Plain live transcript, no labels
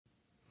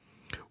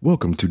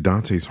Welcome to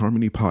Dante's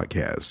Harmony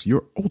Podcast,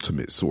 your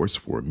ultimate source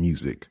for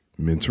music,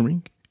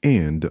 mentoring,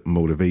 and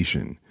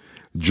motivation.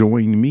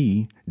 Join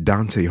me,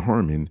 Dante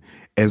Harmon,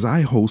 as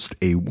I host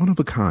a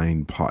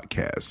one-of-a-kind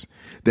podcast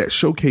that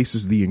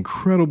showcases the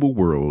incredible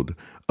world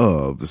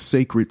of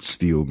sacred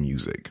steel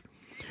music.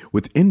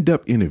 With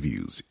in-depth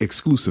interviews,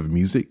 exclusive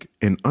music,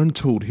 and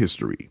untold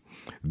history,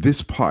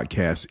 this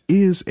podcast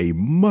is a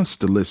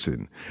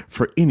must-listen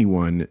for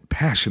anyone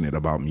passionate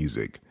about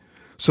music.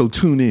 So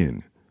tune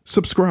in,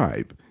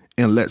 subscribe,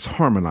 and let's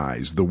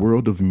harmonize the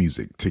world of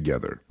music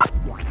together.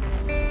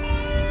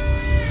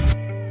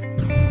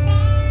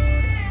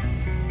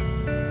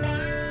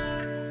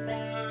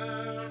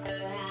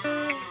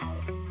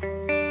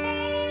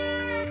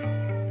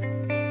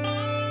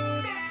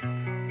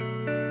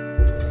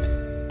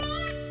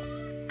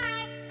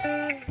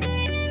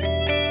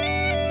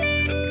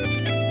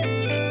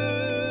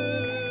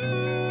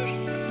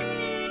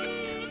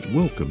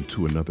 Welcome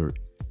to another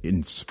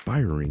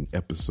inspiring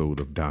episode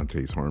of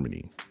Dante's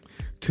Harmony.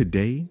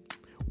 Today,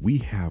 we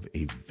have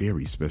a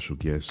very special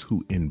guest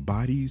who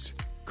embodies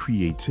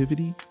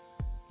creativity,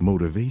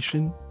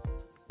 motivation,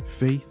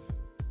 faith,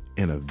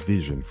 and a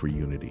vision for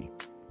unity.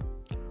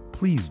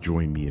 Please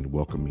join me in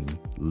welcoming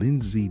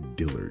Lindsay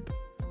Dillard,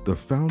 the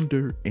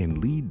founder and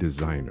lead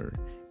designer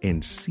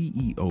and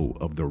CEO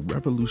of the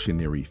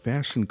revolutionary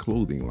fashion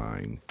clothing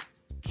line,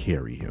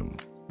 Carry Him.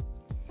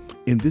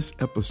 In this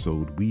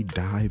episode, we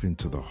dive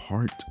into the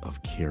heart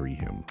of Carry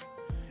Him,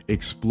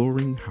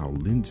 exploring how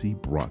Lindsay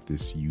brought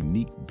this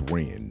unique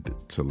brand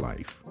to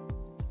life.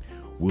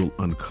 We'll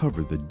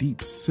uncover the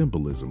deep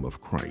symbolism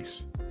of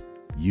Christ,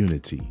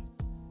 unity,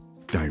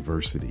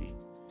 diversity,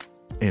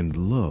 and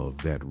love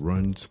that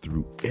runs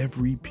through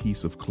every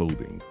piece of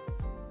clothing.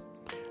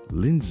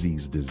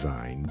 Lindsay's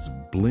designs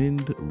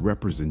blend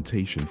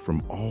representation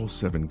from all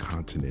 7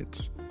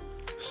 continents,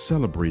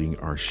 celebrating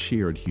our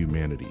shared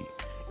humanity,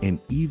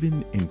 and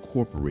even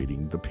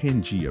incorporating the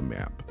Pangea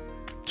map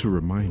to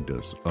remind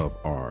us of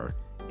our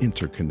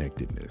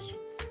interconnectedness.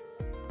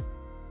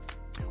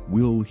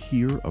 We'll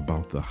hear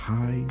about the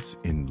highs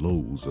and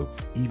lows of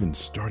even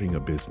starting a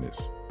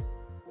business,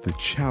 the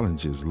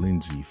challenges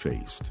Lindsay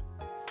faced,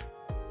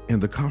 and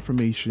the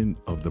confirmation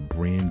of the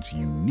brand's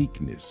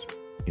uniqueness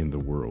in the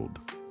world.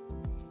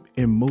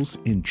 And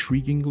most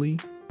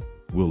intriguingly,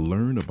 we'll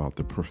learn about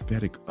the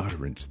prophetic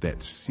utterance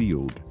that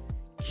sealed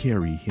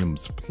Carry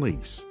Him's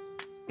place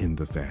in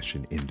the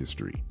fashion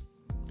industry.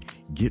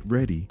 Get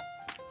ready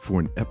for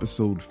an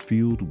episode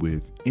filled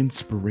with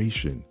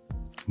inspiration,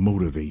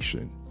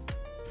 motivation,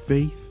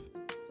 faith,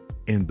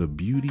 and the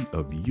beauty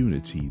of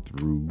unity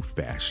through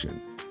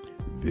fashion.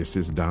 This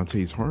is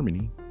Dante's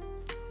Harmony,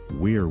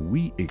 where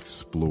we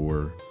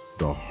explore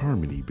the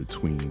harmony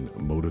between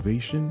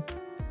motivation,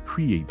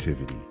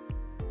 creativity,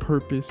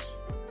 purpose,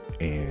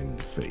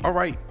 and faith. All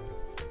right.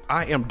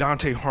 I am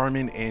Dante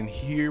Harmon, and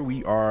here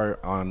we are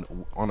on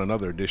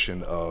another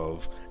edition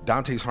of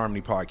Dante's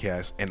Harmony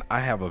Podcast, and I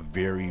have a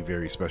very,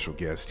 very special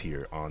guest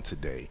here on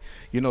today.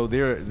 You know,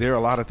 there are a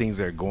lot of things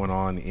that are going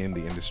on in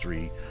the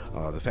industry,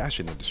 the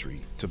fashion industry,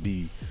 to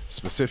be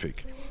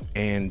specific.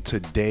 And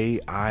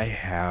today I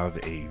have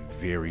a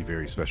very,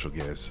 very special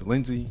guest.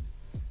 Lindsay,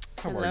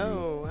 how are you?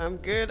 Hello, I'm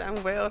good.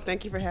 I'm well.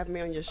 Thank you for having me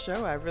on your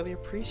show. I really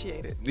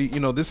appreciate it. You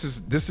know, this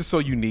is so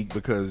unique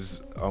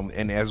because,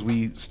 and as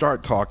we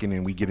start talking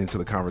and we get into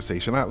the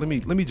conversation, let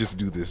me just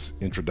do this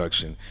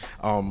introduction.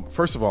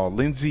 First of all,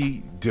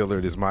 Lindsay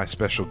Dillard is my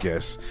special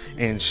guest,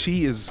 and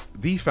she is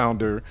the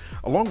founder,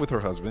 along with her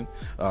husband,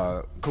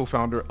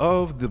 co-founder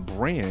of the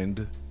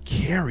brand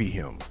Carry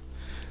Him.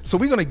 So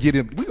we're gonna get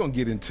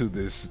into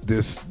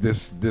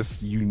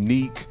this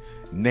unique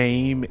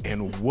name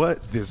and what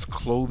this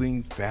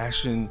clothing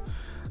fashion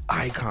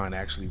icon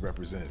actually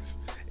represents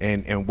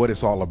and what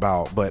it's all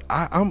about. But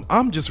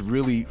I'm just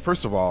really,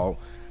 first of all,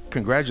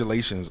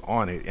 congratulations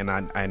on it. And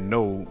I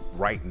know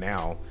right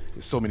now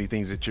there's so many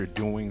things that you're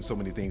doing, so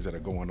many things that are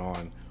going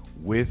on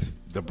with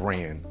the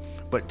brand.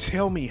 But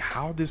tell me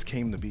how this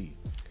came to be.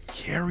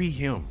 Carry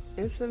Him.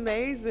 It's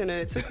amazing, and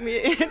it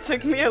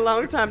took me a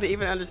long time to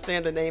even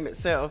understand the name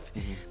itself.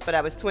 Mm-hmm. But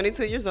I was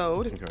 22 years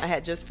old. Okay. I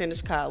had just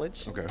finished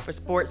college for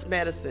sports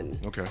medicine.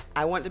 Okay.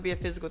 I wanted to be a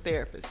physical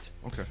therapist.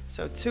 Okay.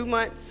 So 2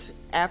 months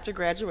after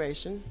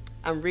graduation,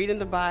 I'm reading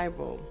the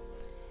Bible,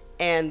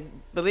 and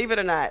believe it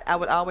or not, I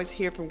would always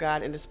hear from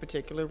God in this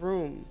particular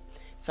room.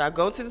 So I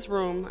go to this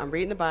room, I'm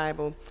reading the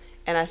Bible,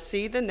 and I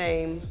see the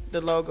name,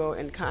 the logo,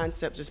 and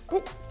concept just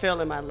boop,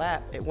 fell in my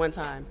lap at one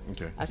time.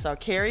 Okay. I saw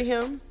Carry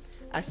Him.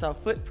 I saw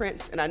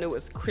footprints, and I knew it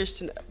was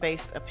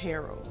Christian-based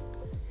apparel.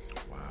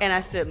 Wow. And I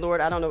said, Lord,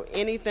 I don't know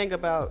anything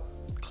about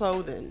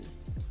clothing.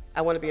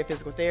 I want to be a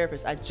physical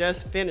therapist. I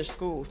just finished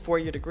school,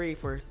 4-year degree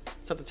for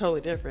something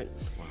totally different.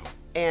 Wow.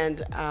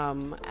 And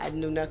I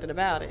knew nothing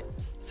about it.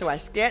 So I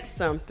sketched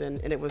something,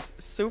 and it was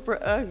super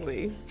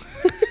ugly.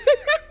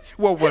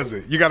 What was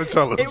it? You got to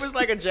tell us. It was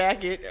like a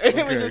jacket.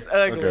 It was just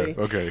ugly.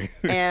 Okay.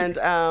 And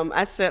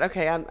I said,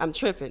 okay, I'm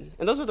tripping.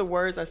 And those were the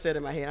words I said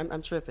in my head.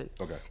 I'm tripping.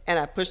 Okay. And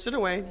I pushed it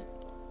away.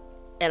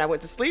 And I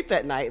went to sleep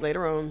that night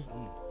later on.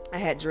 I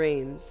had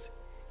dreams.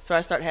 So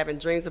I started having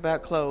dreams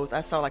about clothes.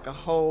 I saw like a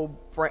whole,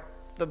 like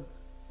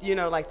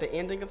the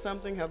ending of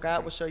something, how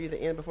God will show you the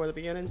end before the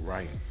beginning.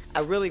 Right. I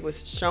really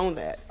was shown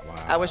that.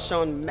 Wow. I was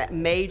shown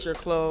major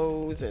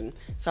clothes, and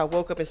so I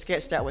woke up and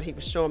sketched out what he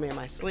was showing me in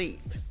my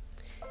sleep.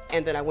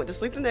 And then I went to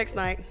sleep the next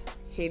night.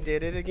 He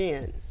did it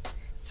again.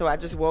 So I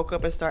just woke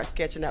up and started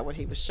sketching out what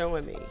he was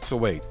showing me. So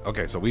wait,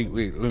 okay, so we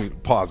let me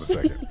pause a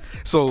second.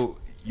 So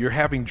you're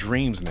having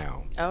dreams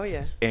now. Oh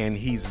yeah. And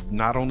he's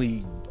not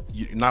only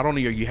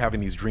are you having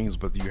these dreams,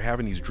 but you're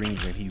having these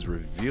dreams and he's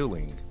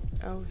revealing.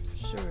 Oh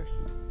sure.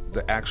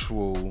 The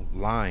actual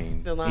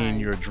line in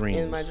your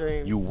dreams. In my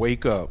dreams. You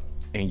wake up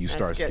and you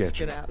start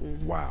sketching. It out.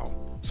 Mm-hmm. Wow.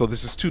 So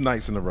this is 2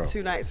 nights in a row.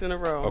 2 nights in a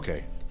row.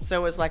 Okay.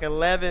 So it's like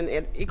 11.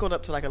 It equaled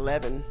up to like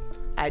 11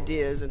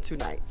 ideas in 2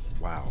 nights.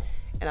 Wow.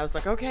 And I was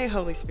like, okay,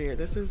 Holy Spirit,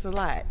 this is a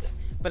lot.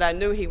 But I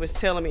knew he was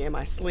telling me in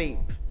my sleep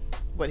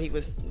what he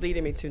was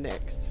leading me to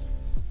next.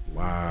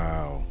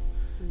 Wow.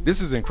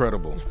 This is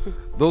incredible.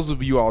 Those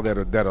of you all that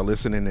are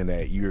listening and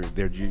that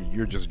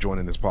you're just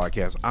joining this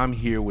podcast, I'm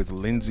here with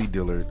Lindsay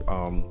Dillard,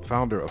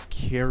 founder of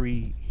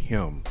Carry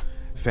Him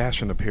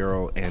Fashion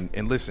Apparel.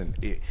 And listen,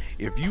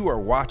 if you are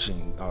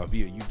watching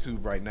via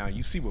YouTube right now,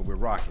 you see what we're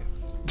rocking.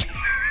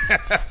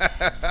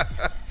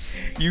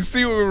 You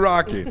see what we're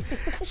rocking.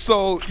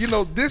 So,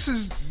 this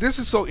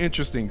is so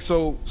interesting.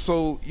 So,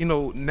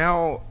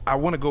 now I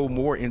want to go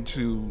more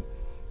into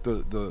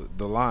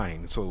the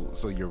line.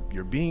 So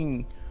you're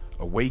being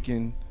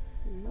awakened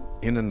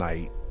in the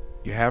night.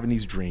 You're having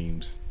these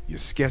dreams. You're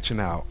sketching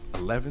out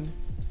 11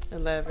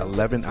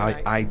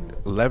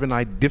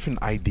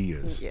 different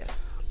ideas.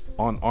 Yes.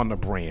 On the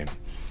brand.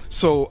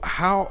 So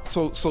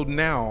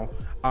now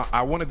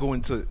I want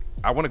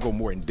to go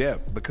more in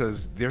depth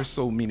because there's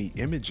so many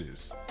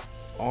images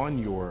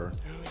on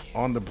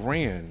on the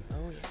brand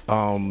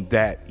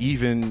that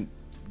even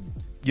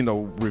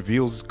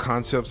reveals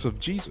concepts of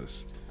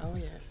Jesus. Oh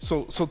yes.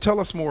 So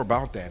tell us more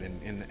about that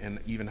and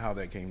even how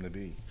that came to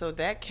be. So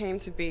that came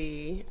to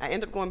be, I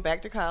ended up going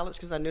back to college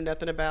because I knew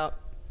nothing about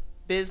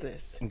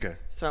business. Okay.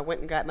 So I went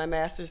and got my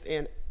master's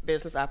in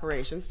business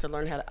operations to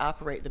learn how to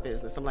operate the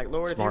business. I'm like,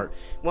 Lord, Smart. if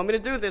you want me to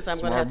do this, I'm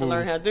going to have move. to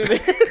learn how to do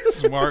this.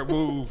 Smart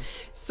move.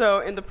 So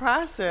in the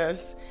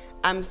process,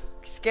 I'm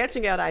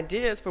sketching out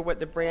ideas for what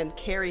the brand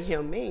Carry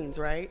Him means,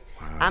 right?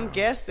 Wow. I'm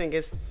guessing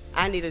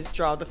I need to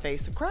draw the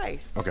face of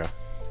Christ. Okay.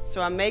 So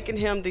I'm making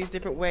him these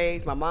different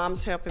ways. My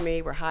mom's helping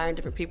me. We're hiring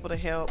different people to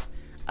help.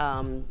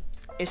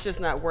 It's just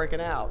not working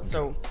out.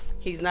 So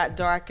he's not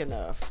dark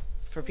enough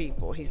for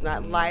people. He's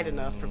not light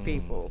enough for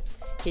people.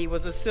 He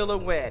was a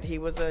silhouette. He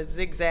was a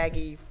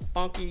zigzaggy,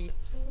 funky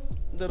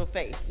little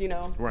face,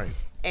 Right.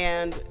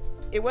 And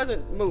it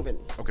wasn't moving.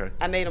 Okay.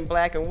 I made him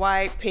black and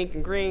white, pink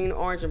and green,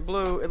 orange and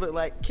blue. It looked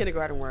like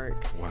kindergarten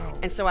work. Wow.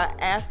 And so I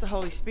asked the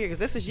Holy Spirit, because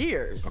this is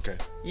years. Okay.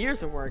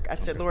 Years of work. I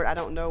said, Lord, I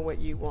don't know what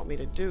you want me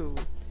to do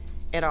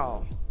at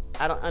all.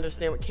 I don't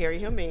understand what Carry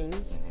Him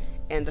means.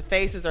 And the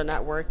faces are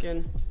not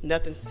working.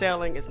 Nothing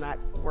selling is not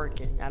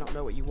working. I don't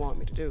know what you want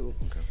me to do.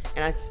 Okay.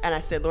 And I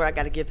said, Lord, I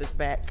got to give this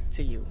back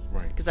to you.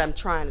 Right. Because I'm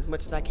trying as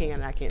much as I can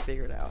and I can't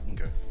figure it out.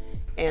 Okay.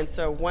 And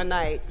so one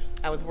night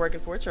I was working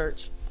for a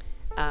church.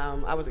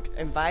 I was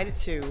invited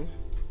to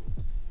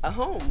a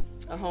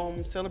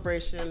home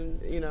celebration,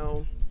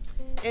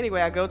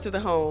 Anyway, I go to the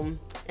home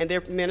and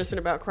they're ministering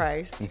about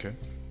Christ. Okay.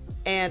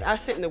 And I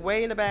sit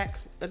way in the back.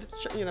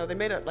 They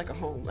made it like a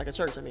home, like a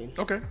church, I mean.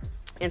 Okay.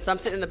 And so I'm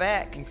sitting in the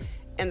back, Okay.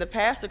 and the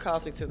pastor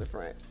calls me to the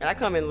front. And I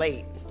come in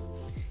late.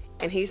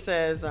 And he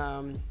says,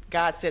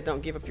 God said,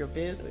 don't give up your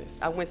business.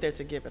 I went there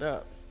to give it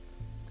up.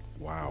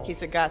 Wow. He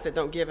said, God said,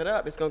 don't give it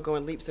up. It's going to go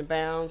in leaps and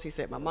bounds. He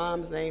said, my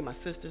mom's name, my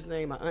sister's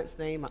name, my aunt's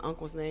name, my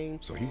uncle's name.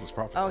 So he was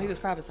prophesying. Oh, he was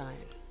prophesying.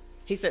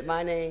 He said,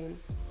 my name.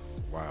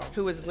 Wow.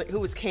 Who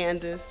was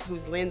Candace?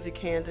 Who's Lindsay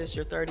Candace?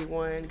 You're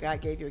 31.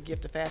 God gave you a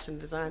gift of fashion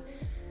design.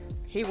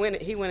 He went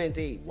in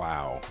deep.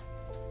 Wow.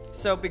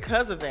 So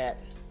because of that,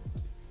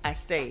 I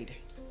stayed.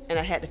 And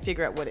I had to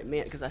figure out what it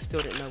meant because I still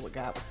didn't know what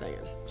God was saying.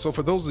 So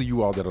for those of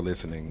you all that are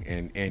listening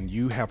and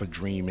you have a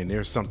dream and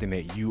there's something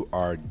that you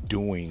are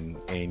doing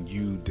and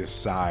you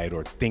decide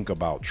or think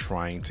about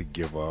trying to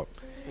give up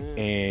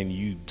and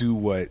you do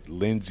what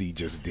Lindsay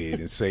just did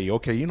and say,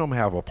 okay, I'm going to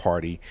have a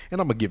party and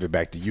I'm going to give it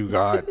back to you,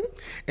 God.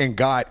 And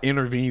God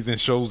intervenes and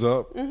shows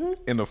up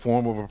in the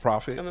form of a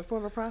prophet. I'm a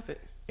former prophet.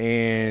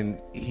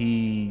 And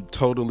he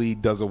totally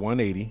does a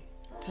 180.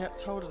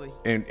 Totally.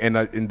 And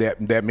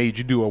that made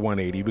you do a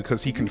 180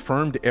 because he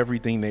confirmed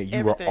everything that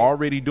you were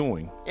already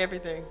doing.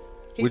 Everything.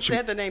 He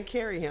said the name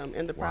Carry Him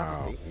in the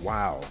prophecy.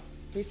 Wow.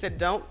 He said,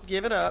 don't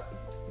give it up.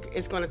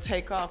 It's going to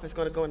take off. It's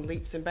going to go in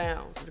leaps and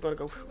bounds. It's going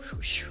to go.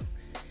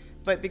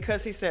 But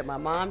because he said my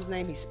mom's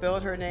name, he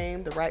spelled her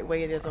name the right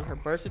way it is on her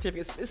birth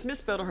certificate. It's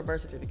misspelled on her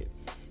birth certificate.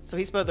 So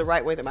he spelled the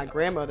right way that my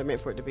grandmother meant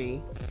for it to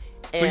be.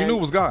 So you knew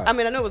it was God. I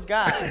mean, I knew it was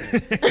God.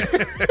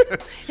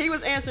 He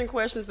was answering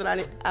questions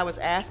that I was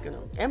asking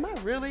him. Am I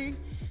really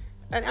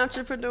an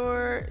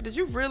entrepreneur?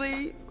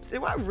 Do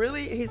I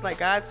really? He's like,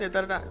 God said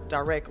da-da-da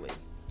directly.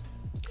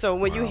 So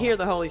when you hear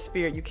the Holy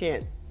Spirit, you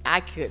can't I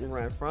couldn't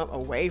run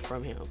away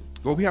from him.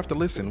 Well, we have to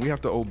listen. We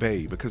have to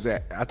obey, because I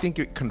think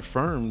it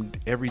confirmed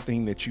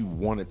everything that you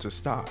wanted to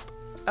stop.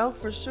 Oh,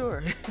 for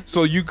sure.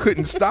 So you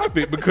couldn't stop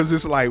it, because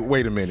it's like,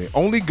 wait a minute.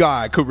 Only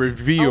God could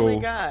reveal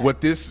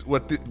what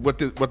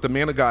the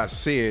man of God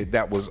said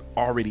that was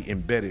already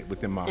embedded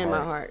within my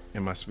heart,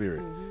 in my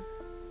spirit.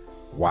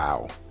 Mm-hmm.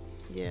 Wow.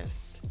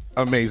 Yes.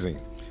 Amazing.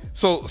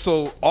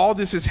 So all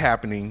this is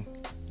happening.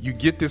 You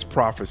get this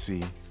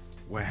prophecy.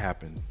 What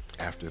happened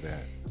after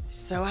that?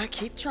 So I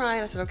keep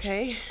trying. I said,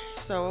 okay,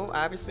 so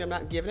obviously I'm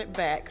not giving it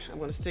back. I'm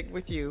going to stick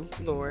with you,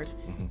 Lord,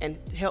 and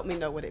help me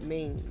know what it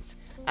means.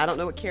 I don't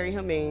know what carry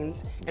him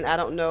means, and I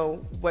don't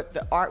know what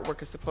the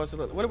artwork is supposed to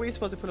look. What are we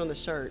supposed to put on the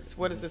shirts?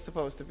 What is this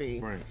supposed to be?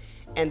 Right.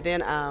 And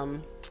then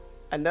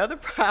another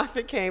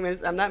prophet came, and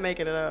I'm not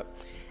making it up,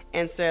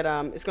 and said,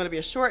 it's going to be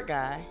a short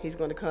guy. He's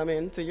going to come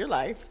into your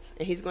life,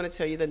 and he's going to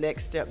tell you the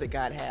next step that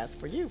God has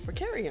for you, for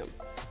carry him.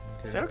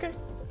 Okay. I said, okay.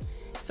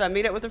 So I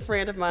meet up with a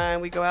friend of mine.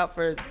 We go out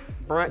for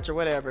brunch or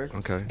whatever.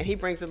 Okay. And he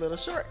brings a little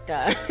short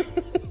guy.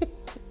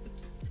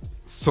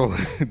 So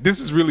this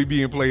is really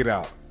being played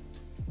out.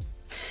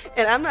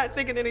 And I'm not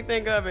thinking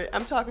anything of it.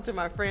 I'm talking to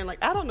my friend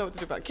like, I don't know what to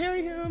do about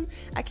carry him.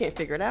 I can't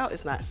figure it out.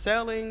 It's not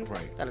selling.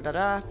 Right.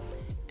 Da-da-da-da.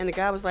 And the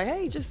guy was like,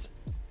 hey, just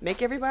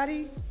make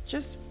everybody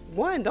just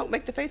one. Don't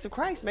make the face of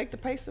Christ. Make the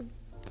face of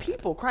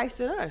people, Christ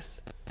in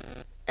us.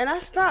 And I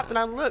stopped and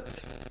I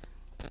looked.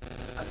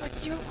 I was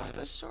like, you are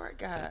the short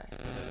guy.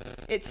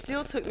 It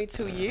still took me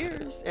 2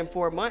 years and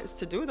 4 months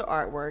to do the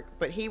artwork,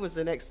 but he was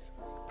the next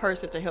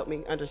person to help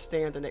me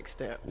understand the next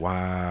step.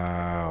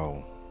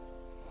 Wow.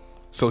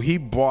 So he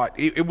bought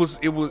it was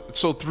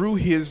so through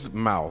his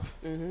mouth,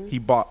 he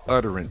bought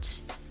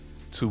utterance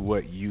to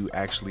what you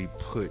actually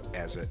put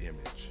as an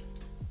image.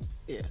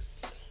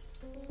 Yes.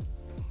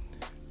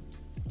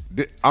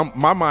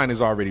 My mind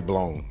is already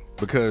blown,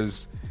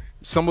 because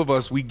some of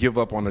us, we give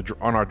up on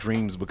our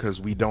dreams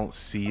because we don't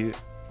see it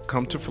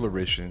come to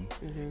fruition.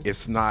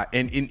 It's not,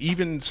 and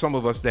even some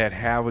of us that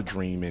have a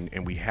dream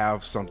and we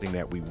have something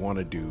that we want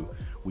to do,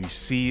 we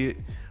see it,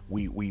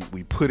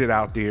 we put it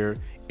out there,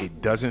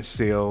 it doesn't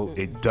sell,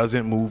 it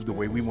doesn't move the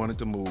way we want it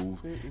to move,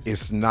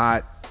 it's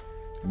not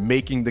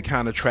making the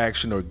kind of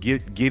traction or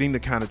getting the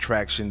kind of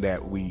traction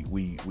that we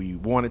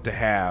want it to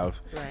have.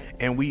 Right.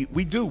 And we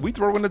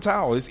throw in the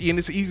towel. It's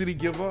easy to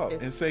give up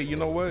and say, you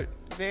know what?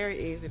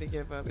 Very easy to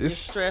give up. You're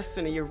stressed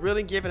and you're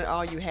really giving it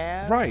all you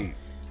have. Right.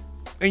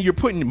 And you're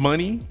putting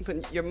money,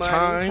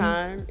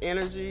 time,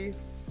 energy,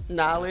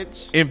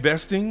 knowledge,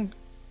 investing,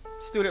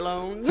 student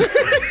loans,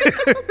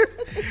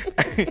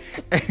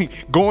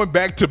 going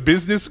back to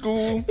business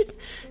school.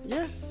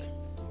 Yes.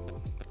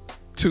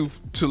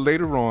 To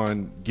later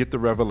on get the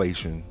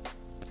revelation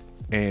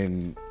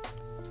and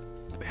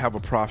have a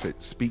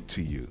prophet speak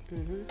to you,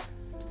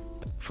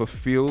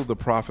 fulfill the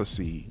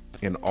prophecy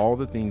and all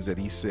the things that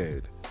he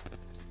said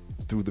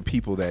through the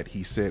people that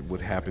he said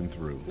would happen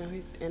through.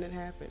 And it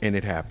happened. And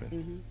it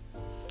happened.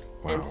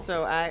 Wow. And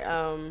so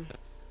I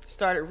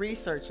started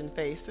researching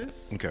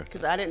faces. Okay.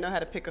 Because I didn't know how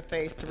to pick a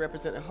face to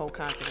represent a whole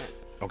continent.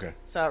 Okay.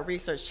 So I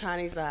researched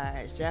Chinese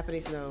eyes,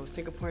 Japanese nose,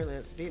 Singaporean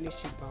lips, Vietnamese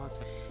cheekbones,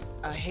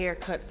 a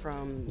haircut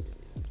from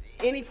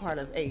any part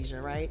of Asia,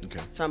 right?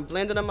 Okay. So I'm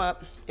blending them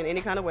up in any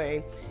kind of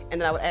way,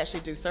 and then I would actually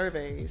do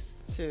surveys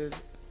to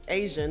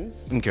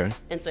Asians. Okay.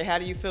 And say, how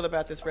do you feel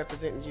about this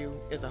representing you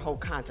as a whole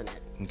continent?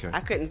 Okay.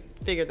 I couldn't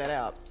figure that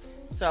out,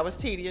 so I was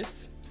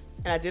tedious,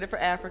 and I did it for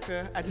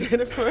Africa. I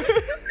did it for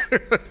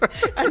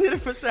I did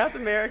it for South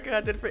America. I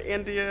did it for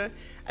India.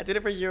 I did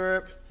it for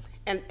Europe,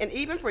 and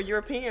even for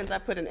Europeans, I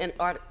put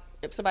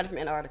somebody from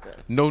Antarctica.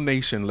 No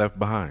nation left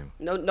behind.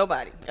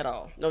 Nobody at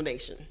all. No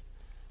nation.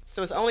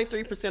 So it's only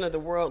 3% of the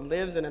world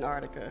lives in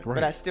Antarctica, right.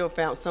 But I still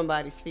found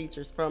somebody's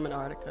features from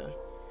Antarctica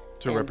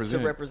to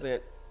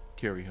represent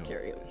carry him.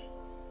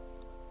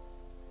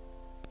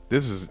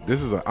 This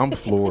is I'm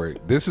floored.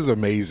 This is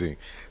amazing.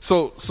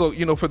 So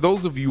for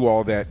those of you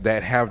all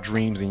that have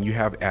dreams and you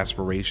have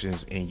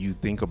aspirations and you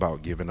think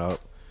about giving up,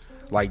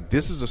 like,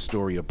 this is a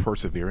story of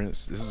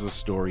perseverance. This is a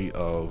story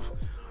of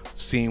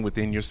seeing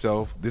within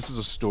yourself. This is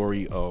a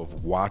story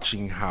of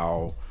watching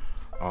how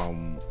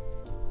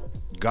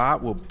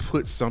God will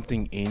put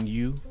something in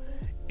you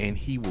and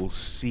he will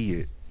see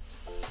it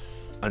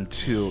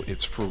until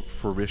it's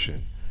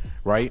fruition,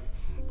 right?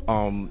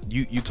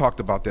 You talked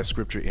about that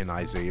scripture in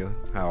Isaiah,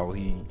 how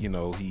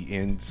he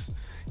ends,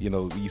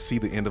 you see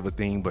the end of a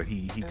thing, but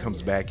he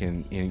comes back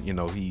and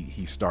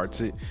he starts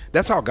it.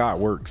 That's how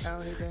God works.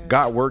 Oh, he does.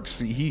 God works.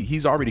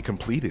 He's already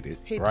completed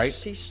it, right?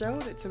 He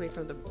showed it to me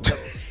from the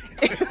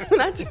when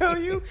I tell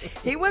you,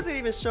 he wasn't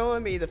even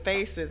showing me the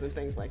faces and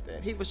things like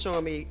that. He was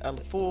showing me a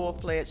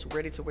full-fledged,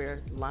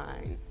 ready-to-wear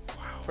line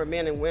for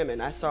men and women.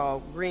 I saw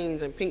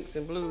greens and pinks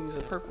and blues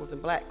and purples and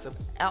blacks of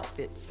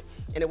outfits,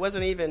 and it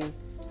wasn't even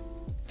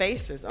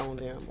faces on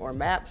them or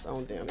maps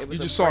on them. It was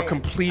you just saw a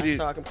completed. I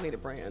saw a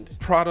completed brand,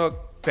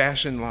 product,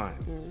 fashion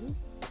line,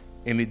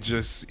 and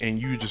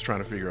you were just trying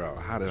to figure out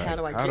how do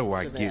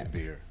I get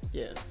there?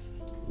 Yes.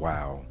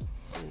 Wow.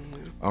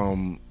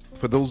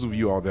 for those of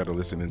you all that are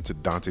listening to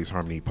Dante's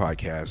Harmony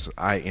podcast,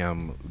 I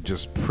am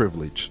just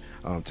privileged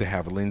to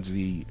have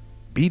Lindsay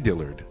B.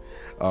 Dillard,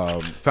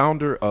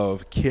 founder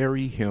of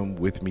Carry Him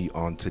with me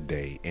on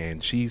today.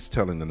 And she's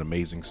telling an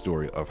amazing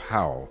story of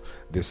how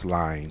this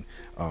line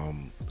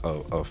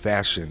of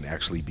fashion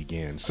actually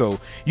began. So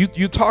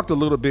you talked a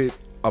little bit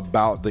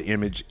about the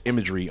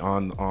imagery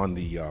on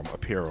the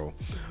apparel,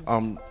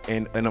 and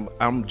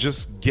I'm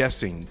just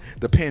guessing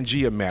the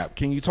Pangea map.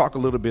 Can you talk a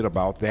little bit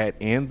about that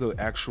and the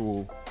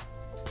actual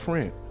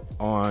print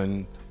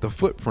on the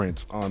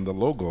footprints on the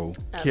logo?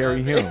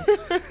 Carry Him.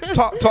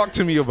 Talk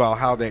to me about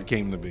how that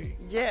came to be.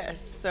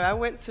 Yes. So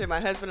my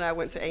husband and I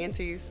went to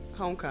A&T's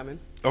homecoming.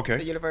 Okay.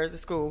 The university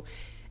school,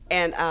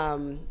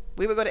 and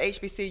we would go to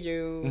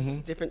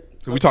HBCUs, different.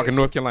 So we're talking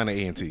North Carolina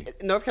A&T.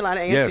 North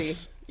Carolina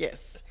A&T.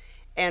 Yes.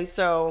 And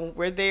so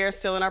we're there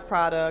selling our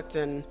product,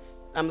 and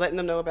I'm letting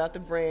them know about the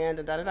brand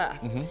and da-da-da.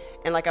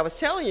 And like I was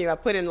telling you, I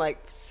put in like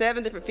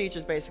 7 different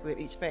features basically in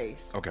each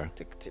face. Okay.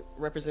 To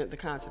represent the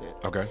continent.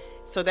 Okay.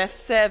 So that's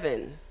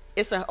 7.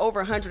 It's over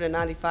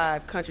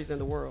 195 countries in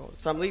the world.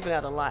 So I'm leaving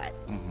out a lot.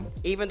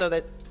 Even though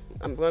that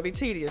I'm going to be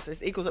tedious,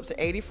 it equals up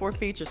to 84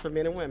 features for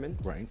men and women.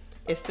 Right.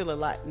 It's still a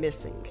lot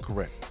missing.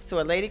 Correct. So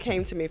a lady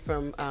came to me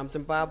from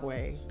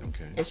Zimbabwe.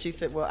 Okay. And she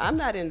said, well, I'm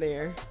not in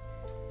there.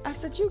 I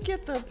said, you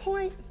get the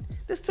point.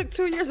 This took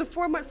 2 years and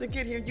 4 months to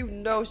get here. You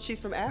know she's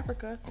from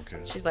Africa. Okay.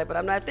 She's like, but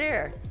I'm not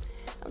there.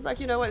 I was like,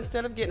 you know what?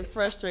 Instead of getting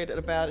frustrated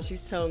about it,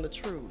 she's telling the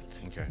truth.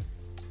 Okay.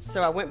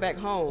 So I went back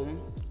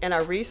home and I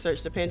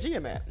researched the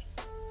Pangea map,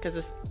 because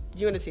it's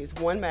unity. It's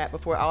one map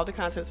before all the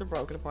continents were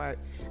broken apart.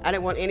 I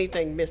didn't want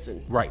anything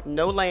missing. Right.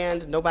 No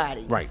land,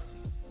 nobody. Right.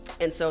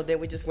 And so then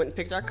we just went and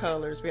picked our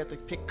colors. We had to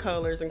pick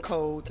colors and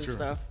codes and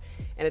stuff.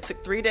 And it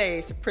took 3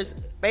 days to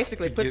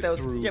basically put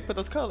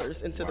those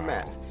colors into the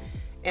map.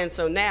 And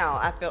so now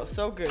I felt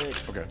so good.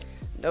 Okay.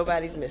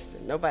 Nobody's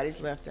missing.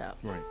 Nobody's left out.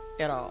 Right.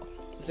 At all.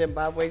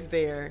 Zimbabwe's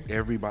there.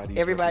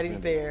 Everybody's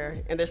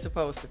there, and they're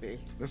supposed to be.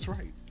 That's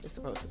right. They're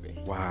supposed to be.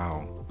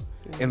 Wow.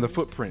 And the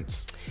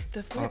footprints.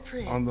 The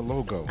footprints on the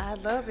logo. I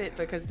love it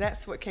because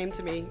that's what came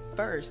to me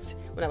first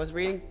when I was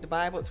reading the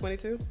Bible at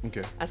 22.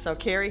 Okay. I saw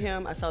Carry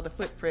Him, I saw the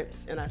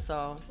footprints, and I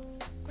saw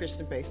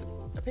Christian-based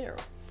apparel.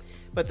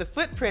 But the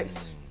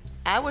footprints,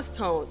 I was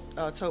told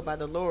by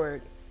the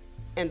Lord.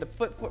 And the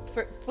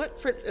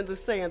footprints in the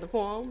sand, the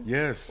poem,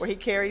 yes, where he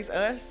carries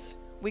us,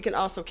 we can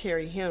also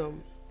carry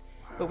him.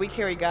 Wow. But we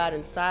carry God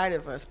inside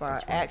of us by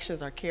our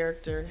actions, our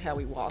character, how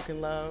we walk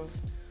in love.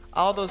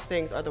 All those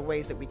things are the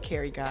ways that we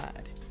carry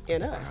God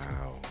in us.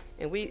 Wow.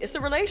 And it's a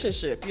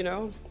relationship, you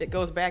know. It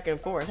goes back and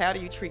forth. How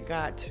do you treat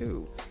God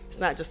too? It's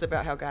not just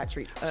about how God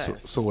treats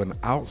us. So an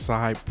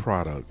outside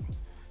product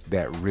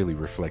that really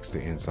reflects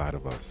the inside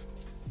of us.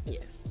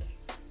 Yes.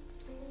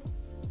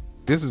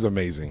 This is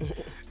amazing.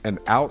 An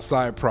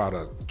outside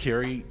product,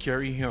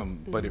 carry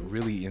him, but it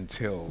really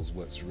entails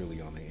what's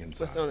really on the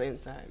inside. What's on the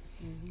inside.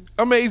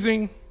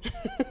 Amazing.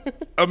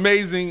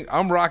 Amazing.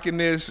 I'm rocking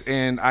this,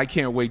 and I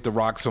can't wait to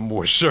rock some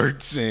more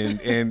shirts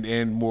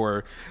and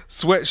more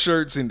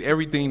sweatshirts and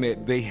everything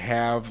that they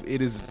have.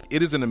 It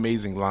is an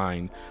amazing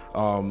line,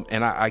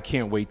 and I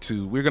can't wait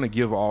to. We're going to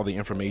give all the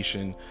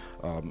information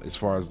as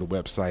far as the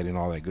website and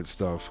all that good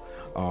stuff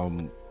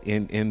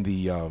in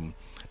the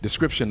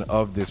description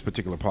of this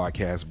particular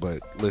podcast.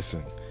 But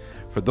listen,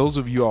 for those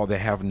of you all that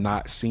have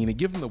not seen it,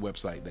 give them the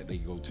website that they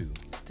go to.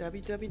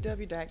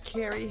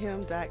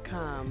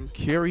 www.carryhim.com.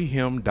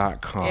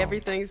 Carryhim.com.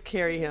 Everything's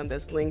Carry Him.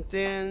 That's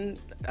LinkedIn,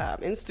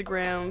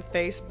 Instagram,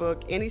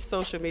 Facebook, any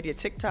social media,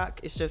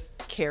 TikTok. It's just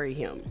Carry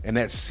Him. And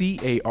that's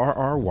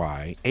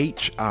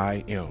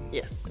CARRYHIM.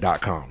 Yes.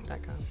 .com.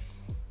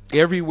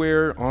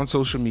 Everywhere on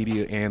social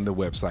media and the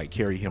website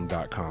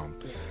carryhim.com.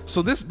 Yes.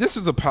 So this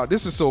is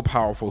so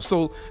powerful.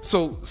 So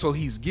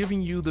he's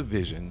giving you the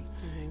vision.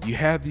 You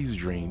have these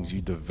dreams,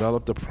 you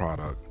developed a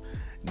product.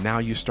 Now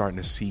you're starting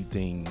to see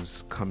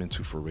things come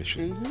into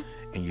fruition,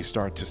 and you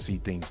start to see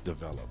things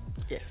develop.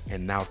 Yes.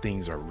 And now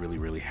things are really,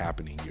 really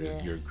happening.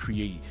 You're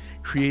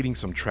creating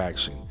some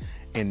traction,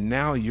 and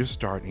now you're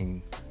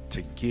starting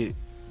to get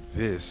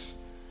this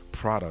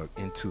product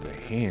into the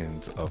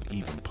hands of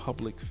even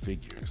public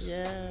figures.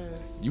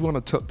 Yes. You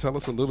want to tell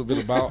us a little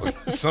bit about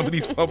some of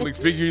these public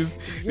figures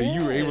that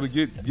you were able to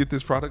get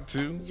this product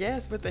to?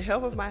 Yes, with the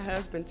help of my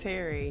husband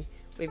Terry.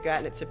 We've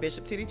gotten it to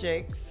Bishop T.D.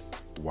 Jakes.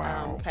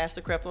 Wow. Pastor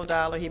Creflo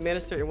Dollar, he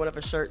ministered in one of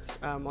our shirts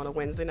on a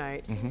Wednesday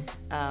night.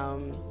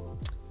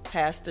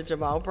 Pastor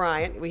Jamal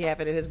Bryant, we have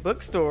it in his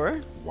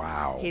bookstore.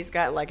 Wow. He's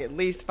got like at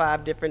least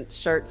 5 different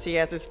shirts. He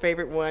has his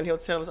favorite one. He'll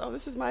tell us, oh,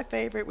 this is my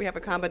favorite. We have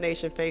a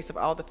combination face of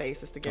all the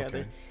faces together.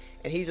 Okay.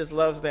 And he just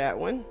loves that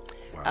one.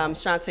 Wow.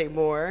 Shantae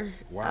Moore.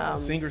 Wow.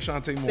 Singer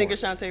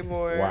Shantae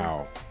Moore.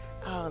 Wow.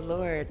 Oh,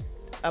 Lord.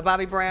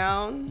 Bobby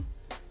Brown.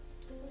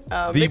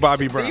 Bobby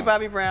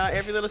Brown.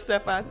 Every little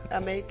step I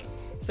make.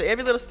 So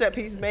every little step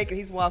he's making,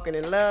 he's walking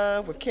in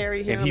love with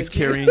Carry Him. And he's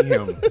carrying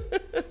him.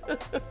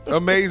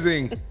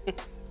 Amazing.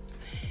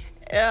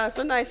 Yeah, it's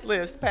a nice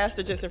list.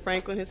 Pastor Jensen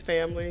Franklin, his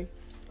family.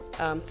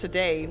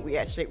 Today, we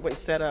actually went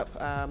and set up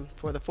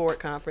for the Forward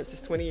Conference.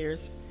 It's 20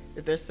 years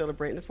They're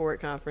celebrating the Forward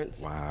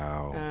Conference.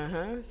 Wow.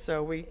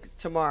 So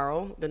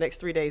tomorrow, the next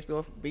 3 days,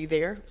 we'll be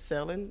there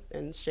selling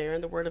and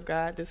sharing the Word of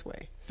God this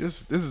way.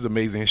 This is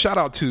amazing. Shout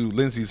out to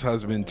Lindsay's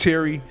husband,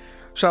 Terry.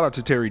 Shout out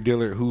to Terry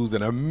Dillard, who's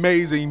an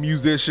amazing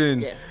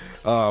musician,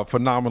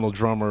 phenomenal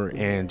drummer,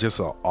 and just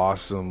an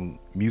awesome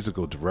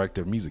musical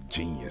director, music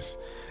genius.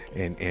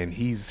 And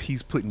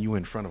he's putting you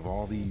in front of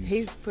all these.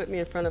 He's put me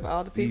in front of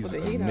all the people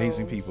that he knows.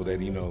 Amazing people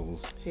that he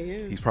knows. He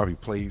is. He's probably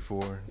played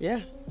for. Yeah.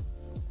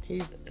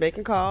 He's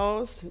making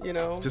calls,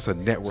 Just a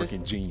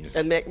networking genius.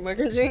 A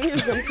networking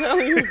genius, I'm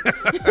telling you.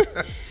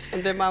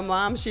 And then my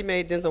mom, she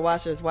made Denzel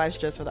Washington's wife's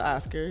dress for the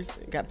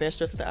Oscars. Got best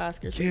dress at the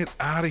Oscars. Get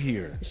out of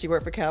here. She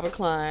worked for Calvin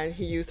Klein.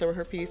 He used some of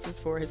her pieces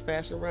for his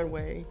fashion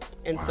runway.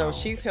 And so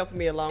she's helping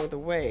me along the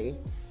way.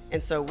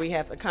 And so we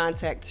have a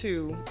contact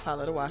to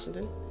Pauletta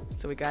Washington.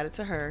 So we got it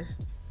to her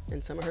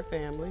and some of her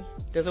family.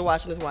 Denzel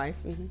Washington's wife.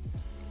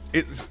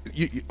 It's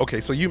okay.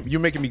 So you're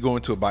making me go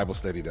into a Bible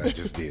study that I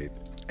just did,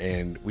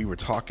 and we were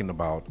talking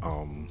about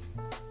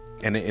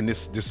and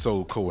this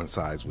so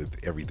coincides with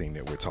everything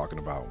that we're talking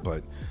about.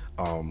 But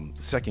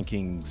 2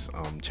 Kings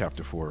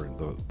chapter 4,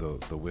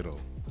 the widow,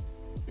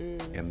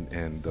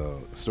 and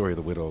the story of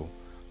the widow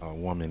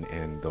woman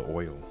and the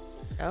oil.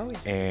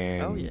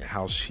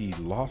 How she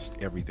lost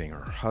everything.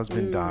 Her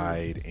husband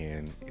died,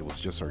 and it was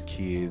just her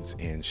kids,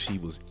 and she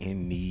was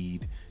in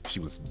need. She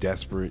was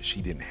desperate.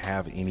 She didn't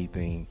have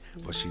anything,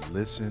 but she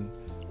listened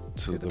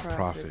to the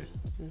prophet.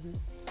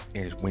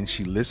 And when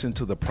she listened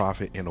to the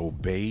prophet and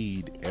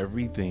obeyed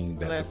everything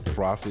that the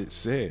prophet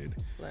said,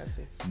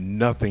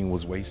 nothing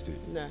was wasted.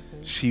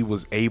 She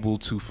was able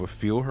to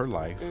fulfill her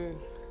life.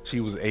 She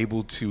was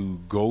able to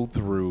go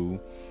through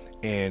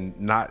and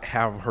not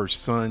have her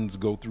sons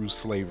go through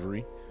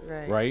slavery,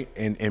 right?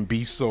 And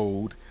be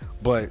sold,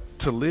 but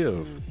to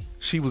live.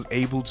 She was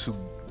able to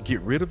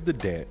get rid of the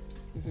debt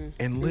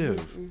and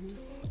live.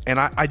 And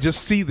I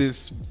just see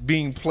this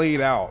being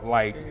played out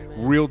like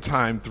real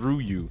time through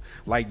you.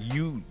 Like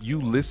you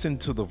listen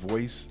to the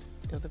voice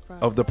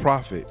of the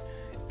prophet,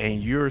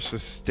 and you're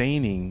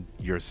sustaining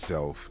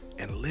yourself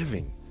and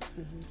living.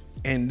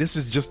 And this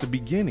is just the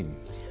beginning.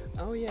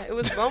 Oh yeah, it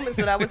was moments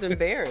that I was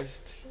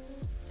embarrassed.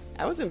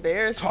 I was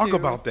embarrassed. Talk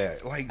about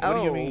that. Like, what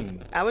do you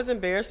mean? I was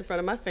embarrassed in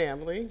front of my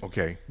family.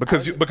 Okay,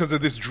 because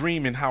of this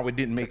dream and how it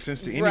didn't make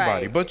sense to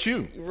anybody but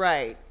you.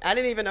 Right. I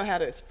didn't even know how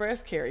to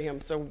express carry him.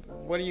 So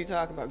what are you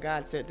talking about?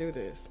 God said do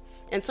this.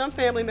 And some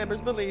family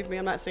members believed me.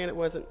 I'm not saying it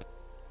wasn't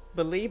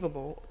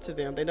believable to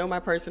them. They know my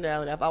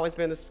personality. I've always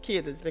been this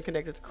kid that's been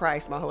connected to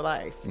Christ my whole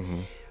life.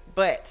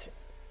 But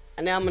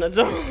now I'm an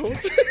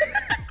adult.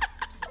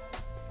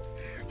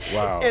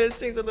 Wow. And it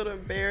seems a little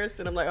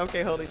embarrassing. I'm like,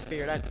 okay, Holy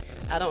Spirit,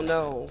 I don't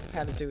know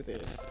how to do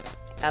this.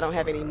 I don't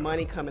have any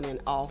money coming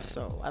in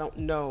also. I don't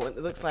know. It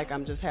looks like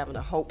I'm just having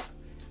a hope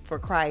for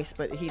Christ,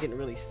 but he didn't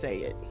really say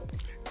it.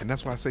 And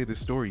that's why I say this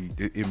story,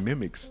 it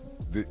mimics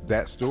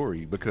that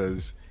story,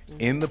 because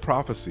in the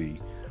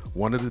prophecy,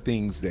 one of the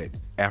things that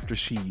after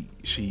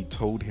she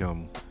told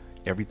him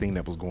everything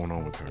that was going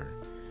on with her,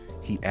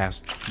 he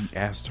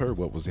asked her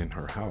what was in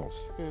her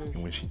house.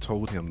 And when she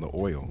told him the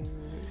oil,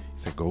 he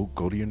said, go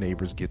to your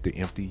neighbors, get the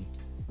empty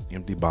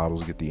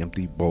bottles, get the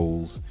empty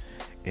bowls,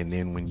 and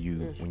then when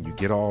you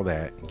get all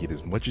that and get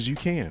as much as you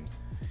can,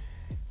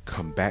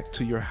 come back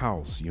to your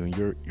house, you and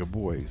your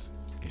boys.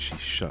 And she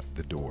shut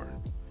the door.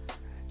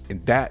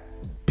 And that,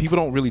 people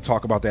don't really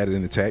talk about that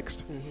in the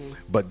text,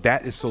 but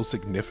that is so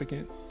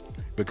significant,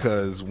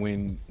 because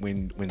when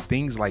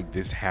things like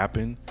this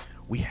happen,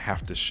 we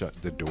have to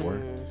shut the door.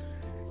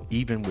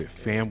 Even with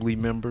family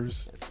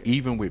members,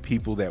 even with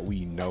people that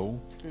we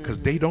know, because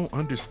they don't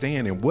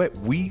understand. And what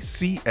we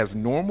see as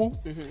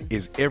normal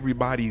is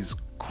everybody's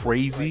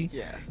crazy.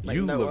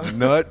 You look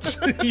nuts.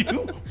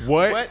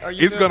 What?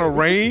 It's going to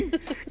rain.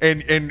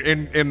 And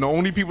the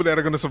only people that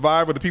are going to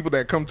survive are the people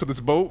that come to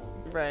this boat.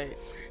 Right.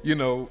 You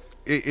know,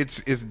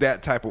 it's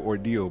that type of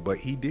ordeal. But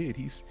he did.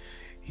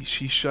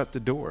 She shut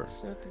the door.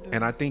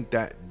 And I think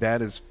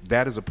that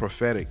is a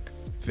prophetic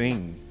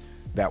thing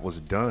that was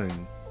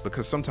done.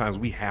 Because sometimes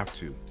we have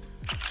to,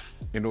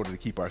 in order to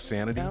keep our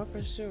sanity,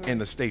 for sure, and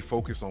to stay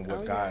focused on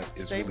what God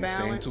is really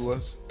saying to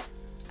us.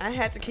 I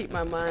had to keep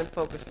my mind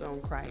focused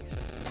on Christ.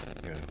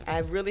 I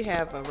really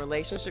have a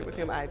relationship with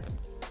him.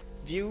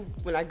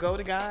 When I go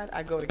to God,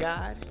 I go to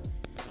God.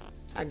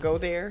 I go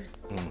there,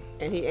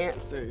 and he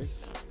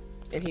answers,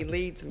 and he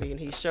leads me, and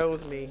he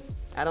shows me.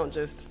 I don't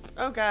just,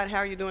 oh God, how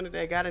are you doing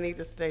today? God, I need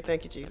this today.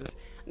 Thank you, Jesus.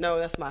 No,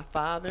 that's my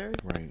Father.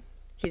 Right.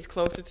 He's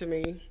closer to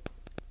me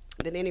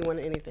than anyone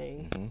or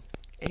anything.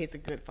 And he's a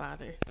good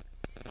father.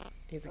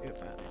 He's a good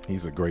father.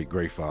 He's a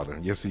great father.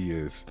 Yes, he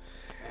is.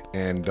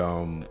 And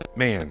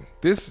man,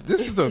 this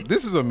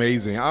is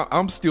amazing.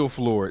 I'm still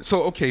floored.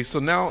 So okay, so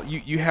now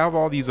you have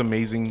all these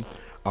amazing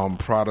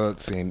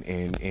products,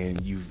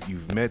 and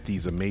you've met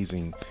these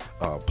amazing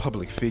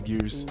public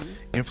figures,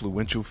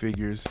 influential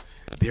figures.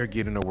 They're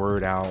getting the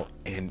word out,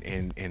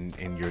 and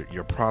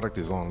your product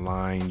is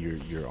online.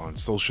 You're on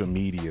social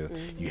media.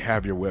 You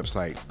have your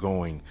website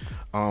going.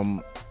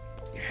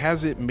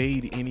 Has it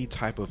made any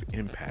type of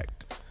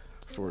impact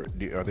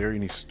Are there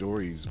any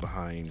stories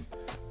behind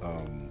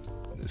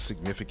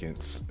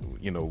significance,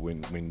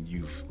 when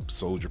you've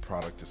sold your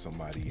product to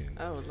somebody?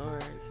 Oh,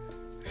 Lord.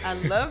 I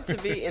love to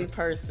be in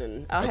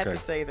person. I'll have to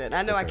say that.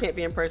 I know I can't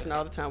be in person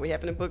all the time. We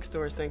have it in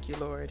bookstores, thank you,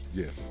 Lord.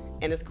 Yes.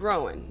 And it's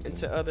growing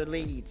into other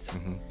leads.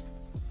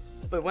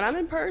 But when I'm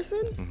in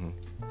person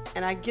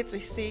and I get to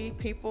see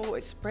people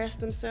express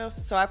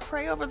themselves, so I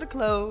pray over the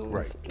clothes.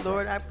 Right.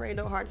 Lord, I pray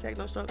no heart attack,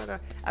 no stroke.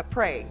 I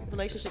pray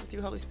relationship with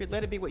you, Holy Spirit.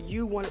 Let it be what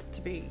you want it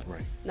to be.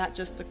 Right. Not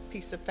just a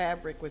piece of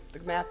fabric with the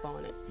map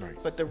on it,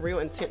 but the real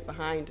intent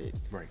behind it.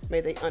 Right.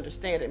 May they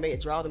understand it. May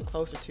it draw them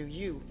closer to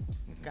you,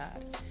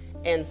 God.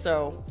 And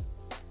so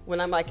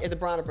when I'm like at the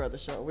Bronner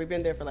Brothers show, we've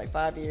been there for like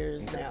 5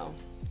 years now.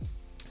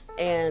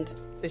 And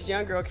this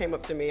young girl came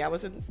up to me. I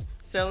was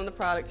selling the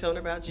product, telling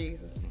her about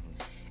Jesus.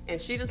 And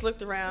she just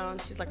looked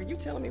around. She's like, are you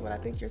telling me what I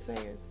think you're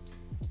saying?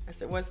 I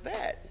said, what's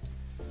that?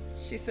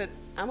 She said,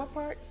 I'm a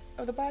part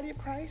of the body of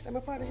Christ. I'm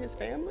a part of his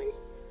family.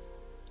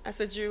 I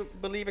said, you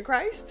believe in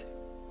Christ?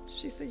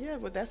 She said, yeah,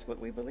 well, that's what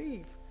we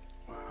believe.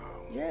 Wow.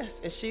 Yes.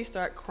 And she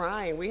started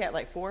crying. We had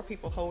like 4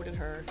 people holding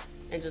her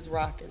and just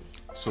rocking.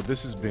 So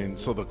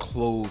the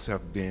clothes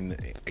have been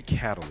a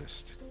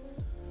catalyst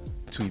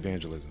to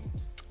evangelism.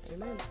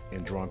 Amen.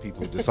 And drawing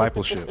people,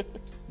 discipleship,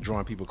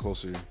 drawing people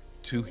closer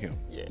to him.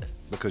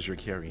 Yes. Because you're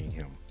carrying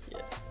him.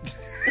 Yes.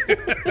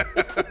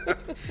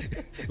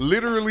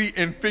 Literally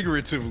and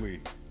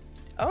figuratively.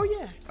 Oh,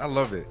 yeah. I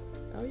love it.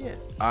 Oh,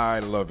 yes. I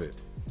love it.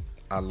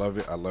 I love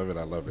it. I love it.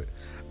 I love it.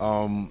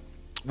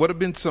 What have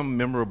been some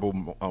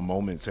memorable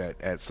moments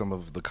at some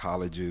of the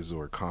colleges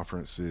or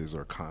conferences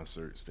or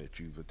concerts that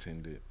you've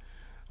attended?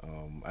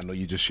 I know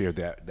you just shared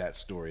that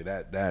story.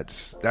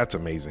 That's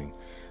amazing.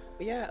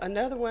 Yeah,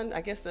 another one,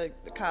 I guess the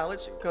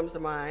college comes to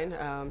mind.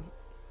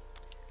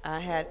 I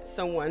had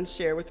someone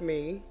share with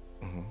me,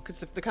 because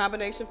the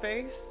combination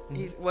face,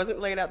 he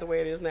wasn't laid out the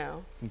way it is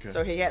now. Okay.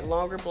 So he had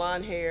longer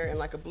blonde hair and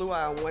like a blue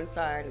eye on one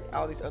side and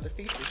all these other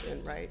features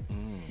in, right?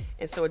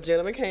 And so a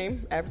gentleman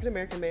came,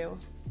 African-American male.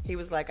 He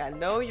was like, I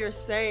know you're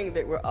saying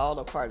that we're all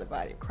a part of the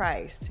body of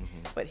Christ,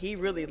 but he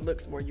really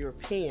looks more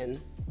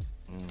European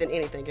than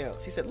anything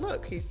else. He said,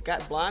 look, he's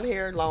got blonde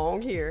hair,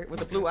 long hair,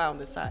 with a blue eye on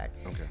this side.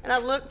 Okay. And I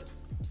looked,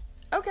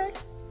 okay,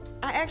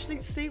 I actually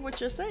see what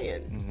you're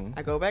saying.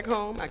 I go back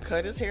home, I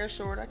cut his hair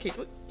short, I keep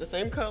it the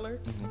same color,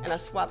 and I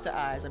swap the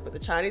eyes. I put the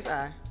Chinese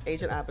eye,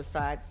 Asian eye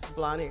beside the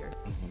blonde hair,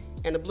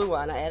 and the blue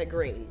eye, and I added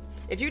green.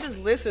 If you just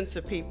listen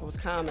to people's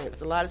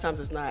comments, a lot of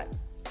times it's not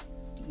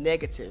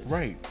negative.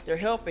 Right. They're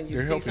helping you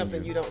see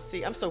something you don't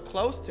see. I'm so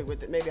close to it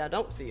that maybe I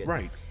don't see it.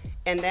 Right.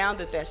 And now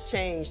that that's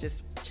changed,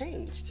 it's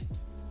changed.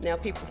 Now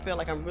people feel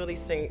like I'm really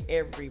saying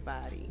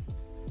everybody.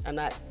 I'm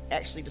not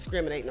actually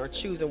discriminating or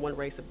choosing one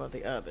race above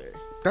the other.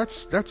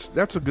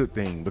 That's a good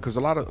thing, because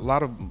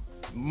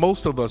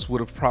most of us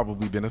would have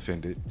probably been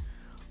offended.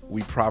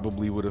 We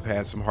probably would have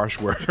had some harsh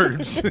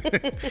words.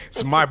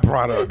 It's my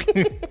product.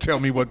 Tell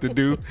me what to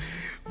do.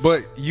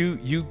 But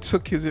you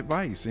took his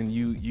advice, and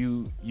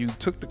you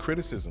took the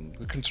criticism,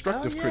 the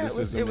constructive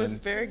criticism. It was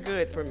very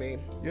good for me.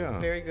 Yeah.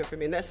 Very good for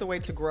me. And that's the way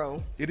to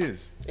grow. It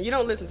is. And you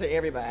don't listen to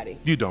everybody.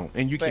 You don't,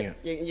 and you can't.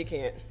 You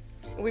can't.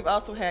 And we've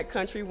also had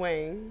Country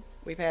Wayne.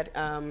 We've had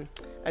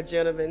a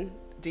gentleman,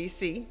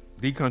 DC.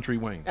 The Country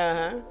Wayne.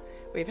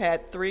 We've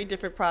had 3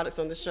 different products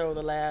on the show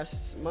the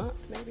last month,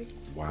 maybe.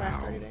 Wow.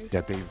 Last 30 days.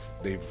 That they've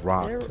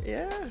rocked.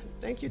 Yeah.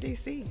 Thank you,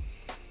 DC.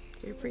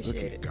 We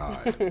appreciate it. Look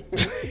at God.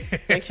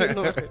 Thank you,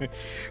 Lord.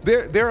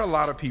 There are a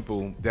lot of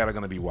people that are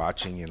going to be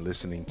watching and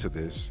listening to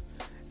this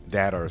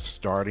that are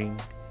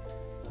starting,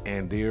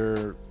 and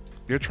they're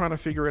trying to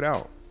figure it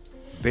out.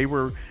 They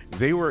are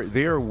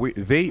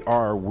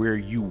where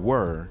you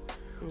were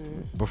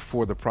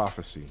before the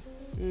prophecy.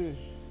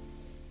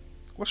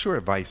 What's your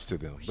advice to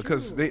them?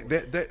 Because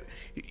there's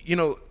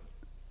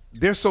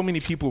so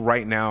many people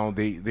right now.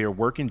 They're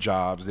working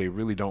jobs. They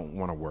really don't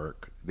want to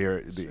work.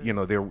 They're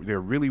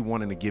really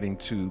wanting to get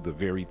into the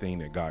very thing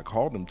that God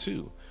called them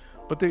to,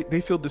 but they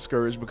feel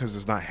discouraged because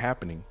it's not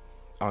happening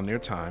on their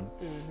time.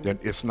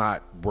 That it's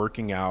not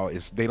working out.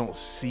 They don't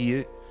see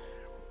it,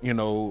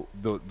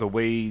 the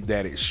way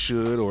that it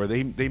should, or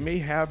they may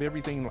have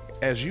everything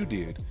as you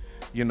did.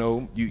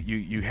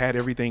 You had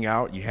everything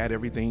out. You had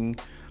everything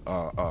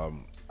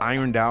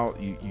ironed out.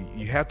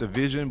 You had the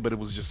vision, but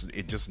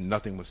it just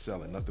nothing was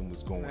selling. Nothing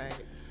was going. Right.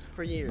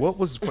 For years. What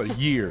was for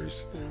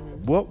years?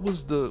 What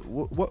was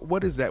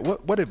what is that?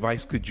 What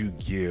advice could you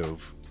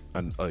give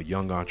a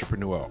young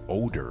entrepreneur, an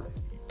older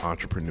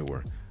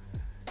entrepreneur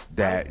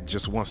that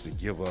just wants to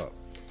give up?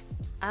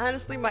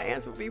 Honestly, my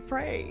answer would be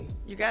pray.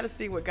 You got to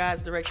see what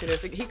God's direction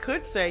is. He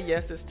could say,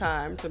 yes, it's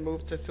time to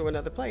move to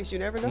another place. You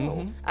never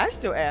know. I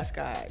still ask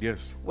God,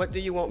 yes, what do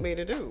you want me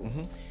to do?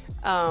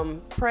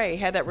 Pray,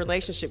 have that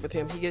relationship with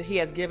him. He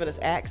has given us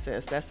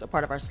access. That's a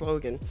part of our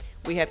slogan.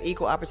 We have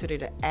equal opportunity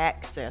to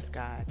access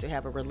God, to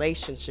have a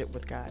relationship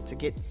with God, to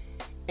get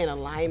in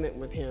alignment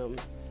with him.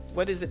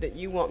 What is it that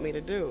you want me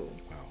to do?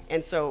 Wow.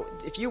 And so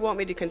if you want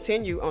me to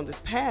continue on this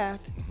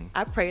path,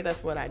 I pray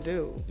that's what I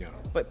do. Yeah.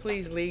 But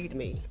please lead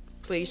me.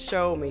 Please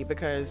show me,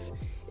 because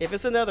If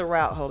it's another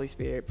route, Holy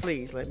Spirit,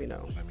 please let me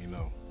know. Let me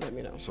know. Let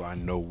me know. So I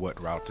know what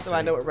route to take. So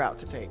I know what route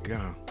to take.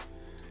 Yeah.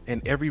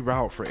 And every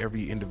route for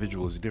every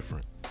individual is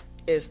different.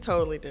 It's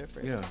totally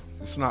different. Yeah.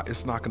 It's not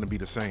going to be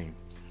the same,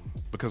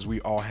 because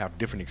we all have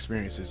different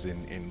experiences,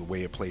 and the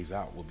way it plays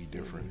out will be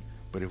different.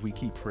 Mm-hmm. But if we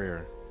keep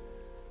prayer.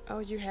 Oh,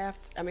 you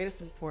have to. I mean, it's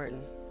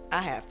important.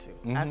 I have to.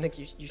 Mm-hmm. I think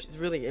it's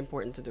really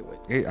important to do it.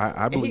 Hey,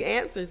 I believe, and he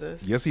answers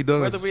us. Yes, he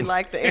does. Whether we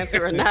like the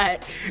answer or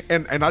not.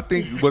 and I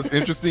think what's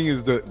interesting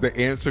is the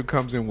answer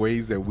comes in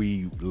ways that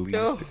we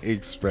least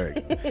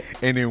expect,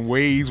 and in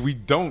ways we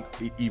don't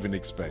even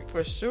expect.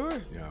 For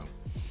sure. Yeah.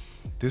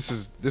 This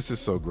is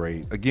so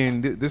great. Again,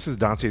 this is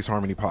Dante's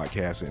Harmony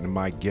podcast, and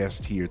my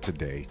guest here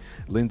today,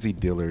 Lindsay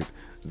Dillard,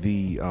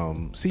 the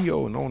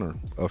CEO and owner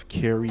of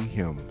Carry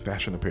Him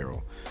Fashion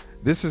Apparel.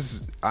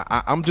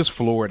 I'm just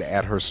floored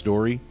at her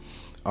story.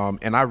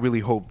 And I really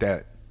hope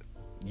that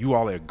you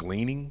all are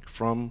gleaning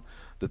from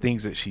the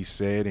things that she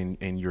said,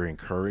 and you're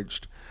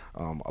encouraged.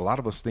 A lot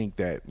of us think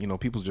that,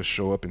 people just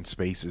show up in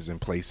spaces and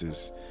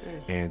places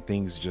and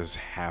things just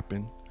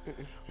happen.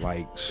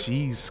 Like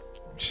she's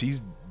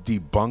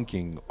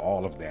debunking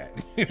all of that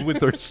with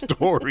her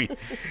story.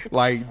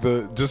 Like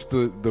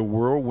the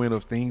whirlwind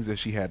of things that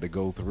she had to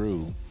go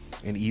through,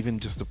 and even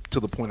just to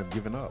the point of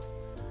giving up.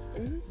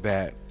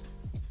 That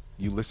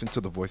you listen to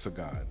the voice of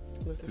God.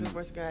 Listen to the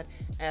voice of God.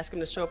 Ask him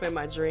to show up in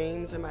my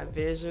dreams and my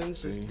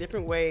visions, just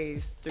different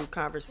ways through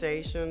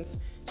conversations.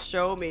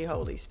 Show me,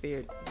 Holy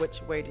Spirit,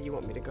 which way do you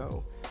want me to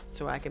go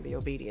so I can be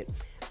obedient.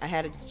 I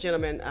had a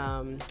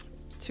gentleman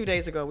 2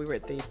 days ago. We were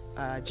at the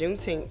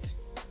Juneteenth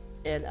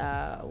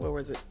at, where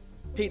was it?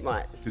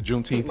 Piedmont. The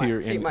Juneteenth here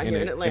in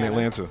Atlanta. In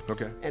Atlanta.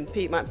 Okay. And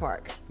Piedmont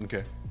Park.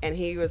 Okay. And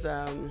he was,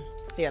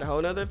 he had a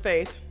whole nother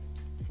faith.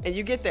 And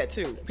you get that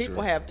too.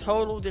 People have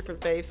total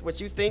different faiths.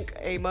 What you think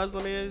a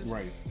Muslim is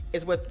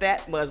what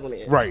that Muslim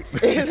is. Right.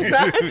 It's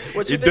not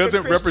what you it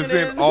doesn't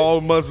represent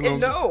all Muslims.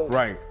 No.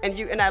 Right.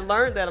 And I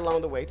learned that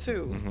along the way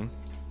too. Mm-hmm.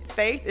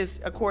 Faith is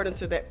according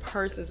to that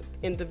person's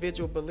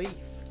individual belief.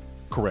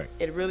 Correct.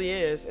 It really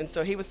is. And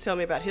so he was telling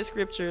me about his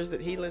scriptures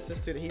that he listens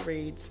to, that he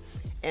reads,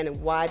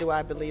 and why do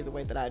I believe the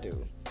way that I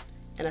do.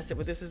 And I said,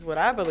 well, this is what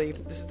I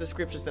believe. This is the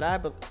scriptures that I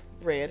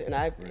read, and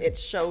it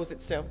shows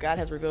itself. God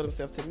has revealed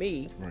himself to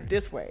me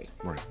this way.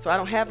 Right. So I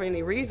don't have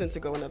any reason to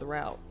go another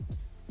route.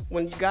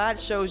 When God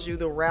shows you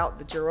the route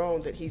that you're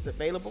on, that he's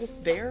available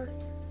there,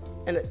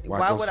 and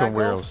why would I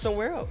go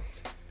somewhere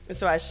else? And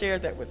so I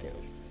shared that with him.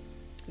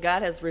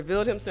 God has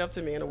revealed himself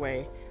to me in a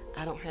way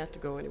I don't have to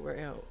go anywhere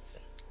else.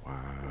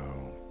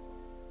 Wow.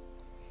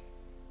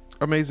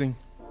 Amazing.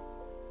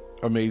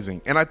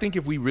 Amazing. And I think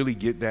if we really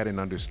get that and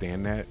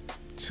understand that,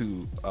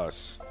 to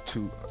us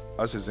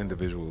as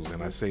individuals,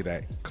 and I say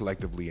that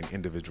collectively and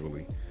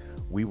individually,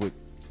 we would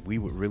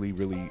really,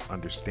 really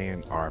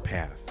understand our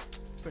path.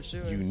 For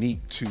sure.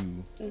 Unique to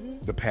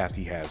the path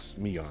he has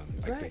me on,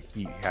 like that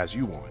he has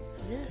you on.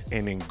 Yes.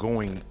 And then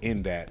going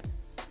in that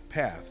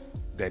path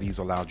that he's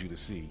allowed you to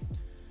see.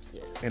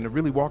 Yes. And to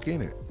really walk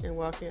in it.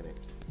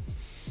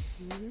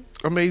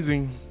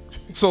 Amazing.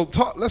 So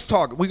let's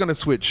talk. We're going to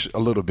switch a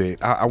little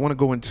bit. I want to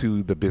go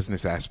into the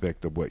business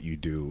aspect of what you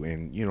do.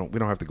 And, we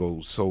don't have to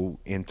go so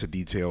into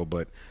detail,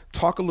 but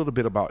talk a little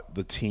bit about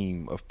the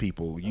team of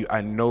people.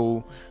 I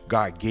know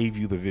God gave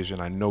you the vision.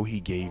 I know he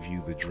gave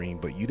you the dream,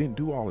 but you didn't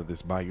do all of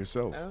this by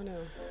yourself. Oh, no.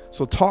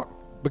 So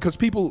because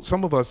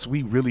some of us,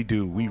 we really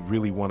do. We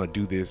really want to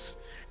do this.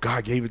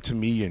 God gave it to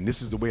me, and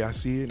this is the way I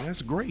see it. And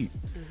that's great.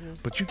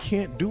 But you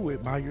can't do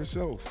it by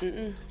yourself.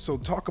 So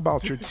talk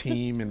about your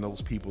team and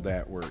those people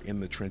that were in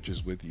the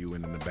trenches with you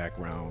and in the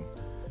background.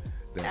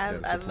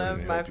 I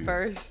love my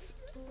first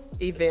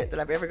event that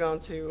I've ever gone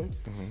to.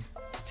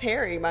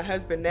 Terry, my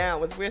husband now,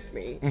 was with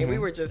me, and we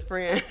were just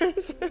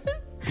friends.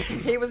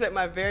 He was at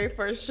my very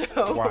first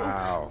show.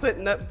 Wow.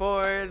 Putting up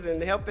boards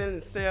and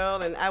helping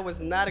sell, and I was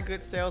not a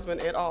good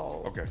salesman at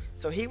all. Okay.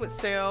 So he would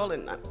sell,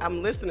 and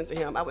I'm listening to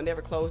him. I would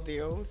never close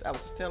deals. I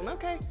would just tell him,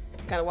 okay,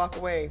 kind of walk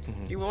away.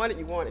 If you want it,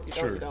 you want it. If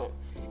you don't, you don't.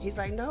 He's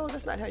like, no,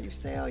 that's not how you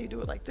sell. You do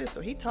it like this.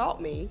 So he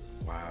taught me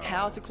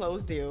how to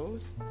close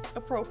deals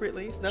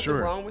appropriately. There's nothing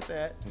wrong with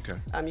that. Okay.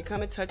 You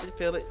come and touch it,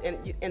 feel it,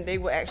 and they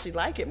will actually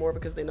like it more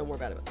because they know more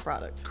about the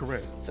product.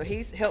 Correct. So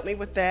he's helped me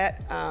with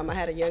that. I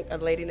had a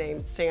lady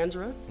named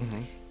Sandra.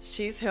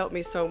 She's helped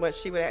me so much.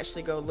 She would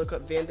actually go look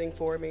up vending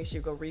for me. She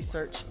would go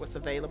research what's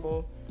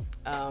available,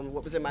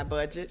 what was in my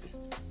budget,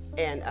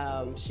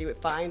 and she would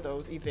find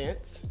those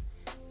events,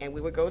 and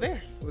we would go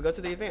there. We would go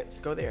to the events,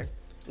 go there.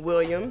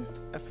 William,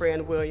 a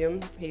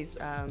friend, he's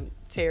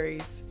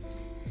Terry's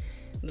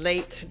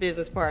late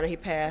business partner. He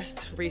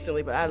passed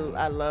recently, but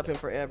I love him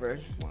forever.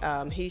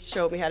 Wow. He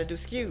showed me how to do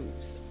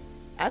SKUs.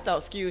 I thought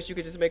SKUs, you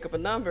could just make up a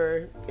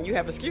number and you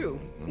have a SKU.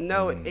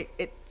 No,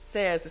 it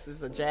says this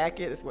is a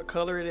jacket, it's what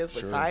color it is,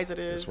 what size it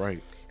is. That's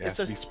right. It has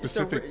to be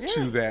specific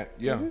to that.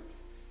 Yeah.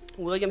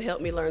 William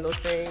helped me learn those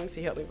things.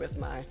 He helped me with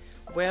my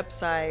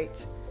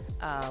website.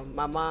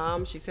 My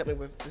mom, she's helped me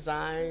with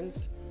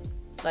designs.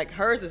 Like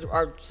hers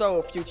are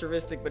so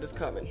futuristic, but it's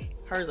coming.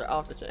 Hers are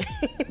off the chain.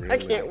 Really? I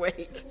can't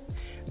wait.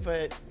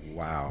 But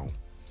wow.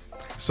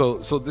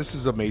 So this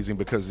is amazing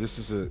because this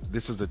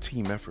is a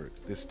team effort.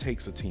 This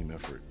takes a team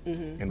effort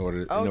in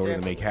order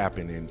to make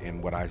happen.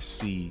 And what I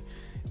see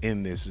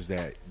in this is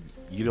that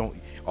you don't,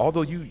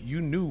 although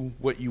you knew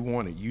what you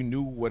wanted, you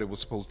knew what it was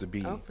supposed to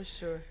be. Oh, for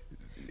sure.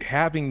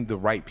 Having the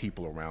right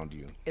people around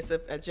you. It's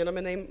a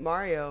gentleman named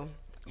Mario.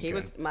 He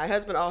was my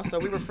husband also.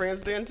 We were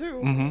friends then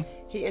too.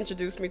 He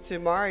introduced me to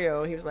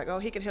Mario. He was like, oh,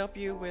 he can help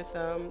you with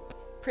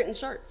printing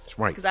shirts.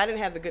 Right. Because I didn't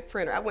have the good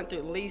printer. I went through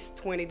at least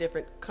 20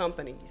 different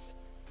companies,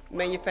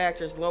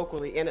 manufacturers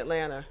locally in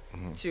Atlanta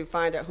to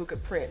find out who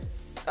could print.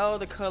 Oh,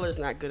 the color's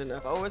not good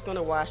enough. Oh, it's going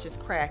to wash, it's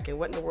cracking.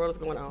 What in the world is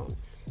going on?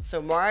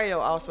 So Mario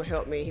also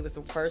helped me. He was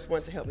the first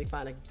one to help me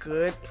find a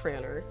good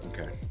printer.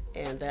 Okay.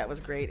 And that was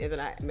great. And then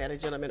I met a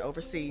gentleman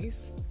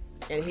overseas.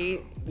 And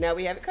now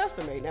we have it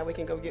custom made. Now we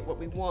can go get what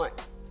we want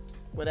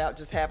without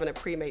just having a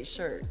pre-made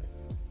shirt.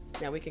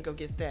 Now we can go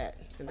get that.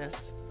 And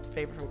that's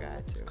favor from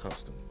God too.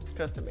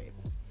 Custom made.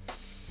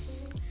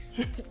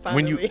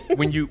 when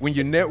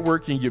you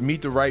network and you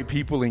meet the right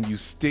people and you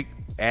stick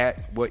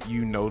at what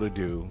you know to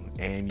do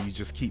and you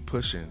just keep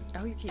pushing.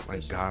 Oh, you keep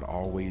pushing. God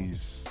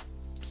always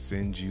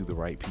sends you the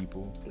right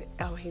people.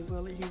 Oh, he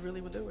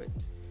really will do it.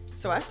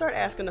 So I start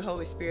asking the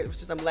Holy Spirit,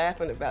 which is, I'm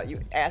laughing about you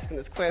asking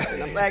this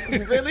question. I'm like,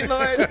 really,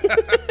 Lord?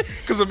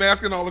 Because I'm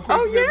asking all the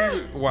questions.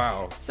 Oh, yeah.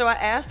 Wow. So I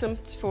asked him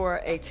for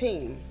a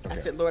team. Okay. I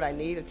said, Lord, I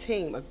need a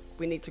team.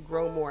 We need to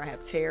grow more. I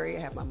have Terry, I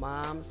have my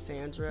mom,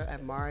 Sandra, I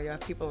have Mario, I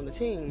have people on the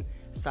team,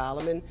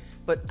 Solomon,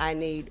 but I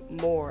need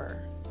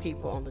more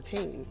people on the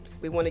team.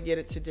 We want to get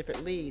it to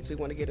different leads. We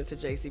want to get into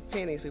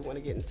JCPenney's. We want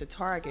to get into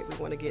Target. We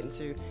want to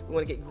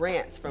get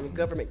grants from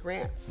government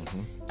grants.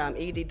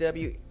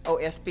 EDW,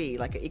 OSB,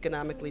 like an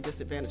economically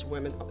disadvantaged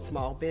women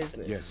small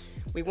business. Yes.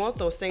 We want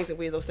those things, and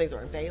those things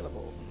are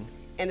available.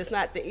 And it's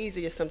not the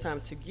easiest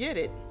sometimes to get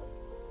it,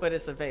 but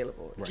it's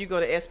available. Right. If you go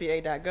to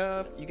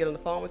SBA.gov, you get on the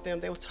phone with them,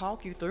 they will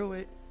talk you through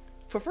it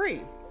for free.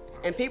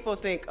 And people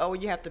think, oh,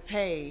 you have to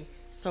pay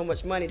so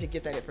much money to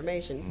get that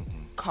information.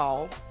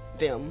 Call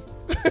them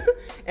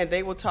and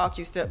they will talk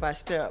you step by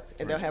step,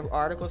 and they'll have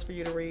articles for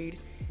you to read,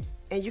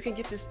 and you can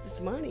get this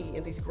money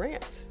and these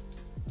grants.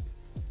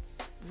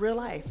 Real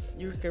life,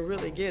 you can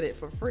really get it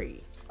for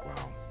free.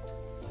 Wow.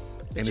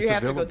 But and you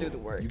have to go do the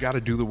work. You got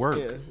to do the work,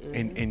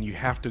 and you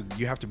have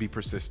to be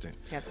persistent.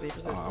 You have to be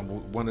persistent.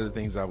 One of the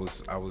things I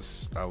was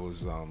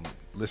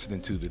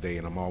listening to today,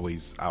 and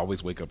I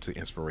always wake up to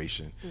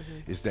inspiration,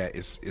 is that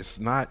it's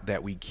not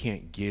that we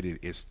can't get it;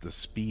 it's the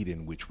speed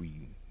in which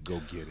we go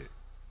get it.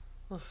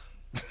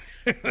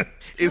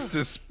 It's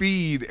the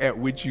speed at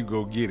which you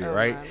go get it,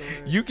 right?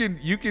 You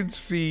can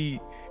see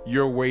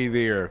your way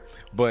there,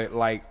 but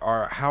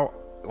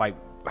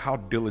how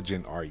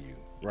diligent are you,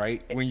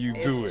 right? When you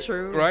do it,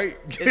 true. Right?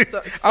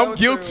 So I'm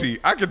guilty.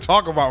 True. I can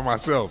talk about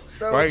myself,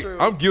 right? True.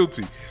 I'm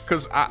guilty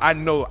because I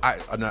know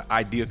an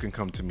idea can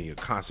come to me, a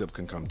concept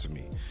can come to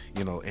me,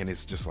 and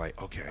it's just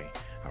like, okay,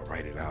 I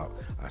write it out,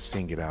 I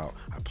sing it out,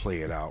 I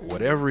play it out,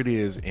 whatever it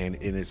is, and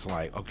it's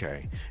like,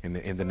 okay. And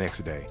the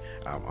next day,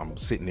 I'm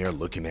sitting there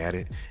looking at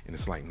it, and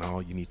it's like, no,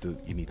 you need to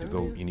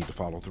go, you need to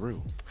follow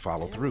through.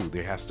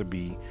 There has to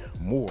be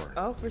more.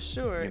 Oh, for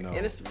sure.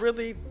 And it's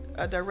really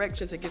a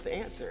direction to get the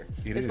answer.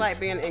 It's like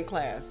being in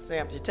class.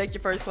 You take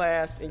your first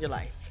class in your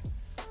life,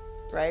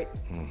 right?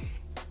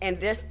 And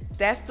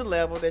that's the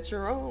level that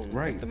you're on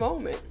at the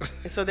moment.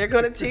 And so they're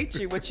going to teach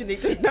you what you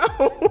need to know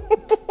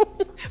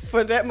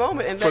for that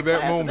moment and that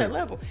class and that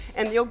level.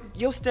 And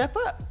you'll step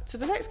up to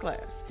the next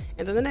class,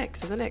 and then the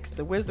next and the next.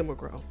 The wisdom will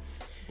grow.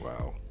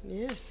 Wow.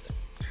 Yes.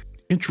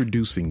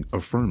 Introducing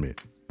Affirm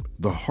It,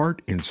 the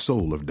heart and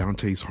soul of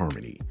Dante's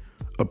Harmony,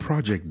 a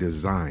project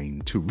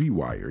designed to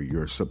rewire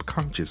your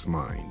subconscious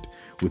mind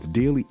with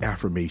daily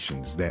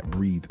affirmations that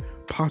breathe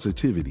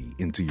positivity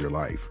into your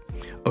life.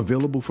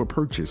 Available for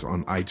purchase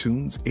on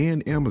iTunes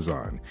and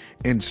Amazon,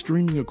 and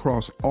streaming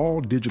across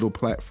all digital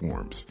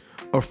platforms.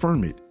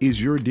 Affirm It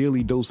is your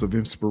daily dose of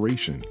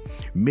inspiration,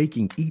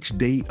 making each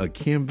day a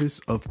canvas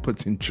of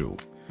potential.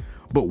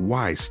 But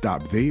why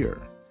stop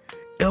there?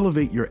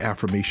 Elevate your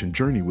affirmation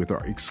journey with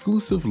our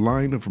exclusive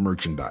line of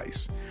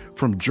merchandise.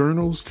 From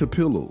journals to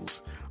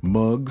pillows,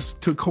 mugs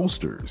to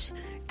coasters,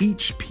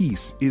 each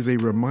piece is a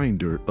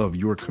reminder of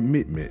your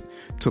commitment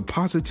to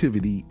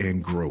positivity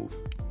and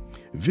growth.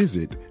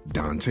 Visit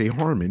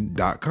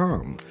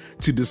dantesharmony.com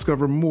to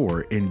discover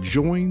more and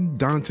join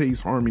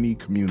Dante's Harmony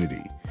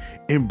community.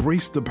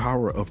 Embrace the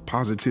power of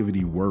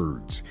positivity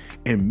words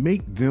and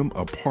make them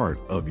a part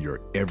of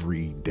your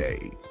everyday.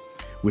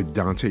 With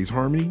Dante's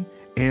Harmony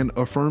and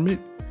Affirm It,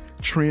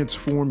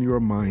 transform your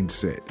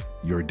mindset,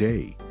 your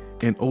day,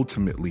 and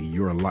ultimately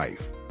your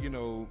life.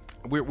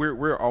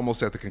 We're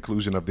almost at the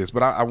conclusion of this,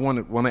 but I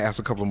want to ask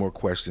a couple of more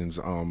questions.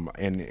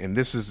 And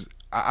this is,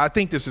 I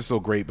think this is so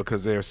great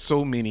because there are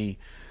so many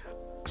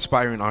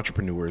aspiring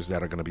entrepreneurs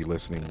that are going to be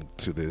listening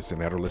to this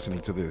and that are listening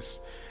to this,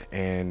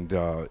 and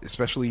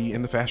especially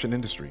in the fashion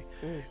industry,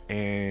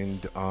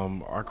 and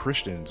are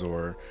Christians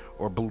or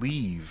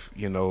believe,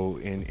 in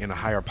a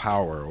higher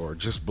power, or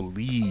just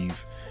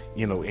believe,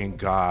 in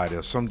God,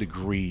 or some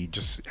degree,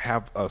 just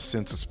have a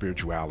sense of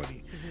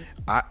spirituality.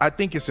 I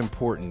think it's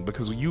important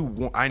because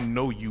I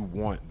know you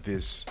want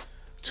this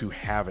to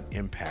have an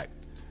impact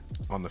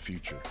on the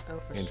future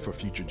for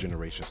future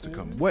generations to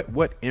come.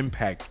 What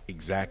impact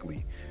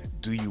exactly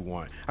do you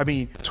want? I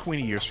mean,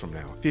 20 years from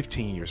now,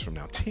 15 years from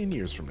now, 10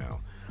 years from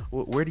now,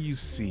 where do you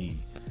see,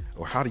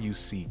 or how do you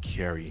see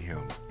Carry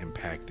Him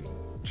impacting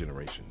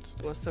generations?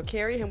 Well, so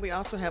Carry Him, we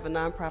also have a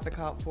nonprofit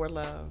called For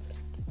Love,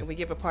 and we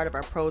give a part of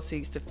our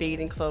proceeds to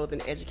feeding,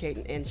 clothing,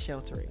 educating, and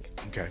sheltering.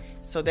 Okay.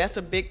 So that's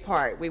a big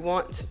part. We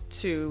want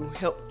to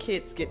help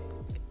kids get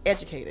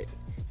educated.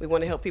 We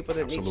want to help people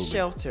that need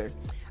shelter.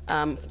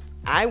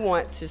 I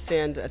want to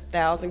send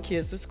 1,000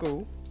 kids to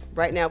school.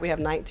 Right now we have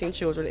 19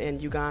 children in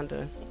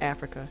Uganda,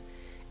 Africa,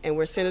 and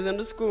we're sending them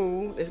to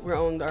school.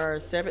 We're on our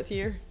 7th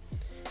year,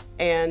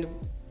 and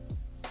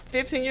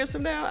 15 years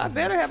from now, I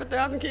better have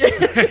 1,000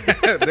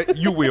 kids.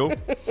 You will,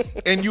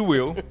 and you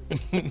will.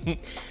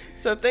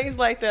 So things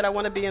like that, I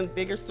want to be in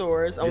bigger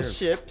stores, on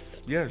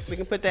ships. Yes. We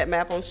can put that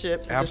map on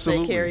ships and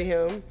Absolutely. just say Carry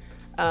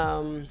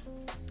Him.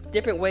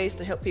 Different ways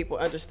to help people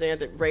understand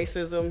that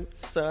racism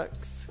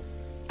sucks.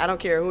 I don't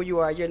care who you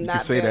are, you're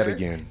not better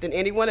than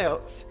anyone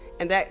else.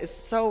 And that is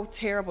so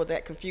terrible,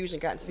 that confusion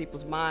got into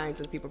people's minds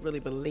and people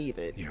really believe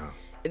it. Yeah.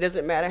 It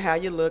doesn't matter how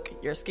you look,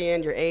 your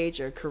skin, your age,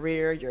 your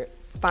career, your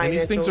financial. And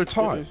these things are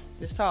taught.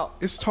 It's taught.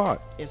 It's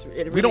taught. It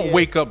really we don't is.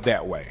 wake up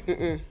that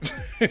way.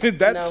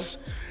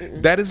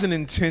 That is an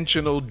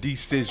intentional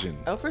decision.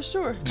 Oh, for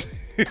sure.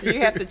 So you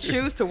have to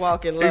choose to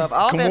walk in love.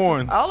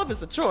 All of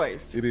it's a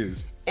choice. It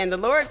is. And the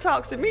Lord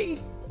talks to me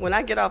when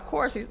I get off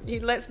course. He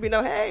lets me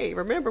know, hey,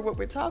 remember what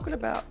we're talking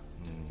about.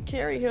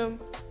 Carry Him.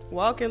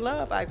 Walk in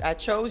love. I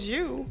chose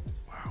you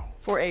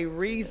for a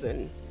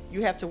reason.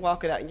 You have to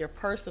walk it out in your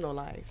personal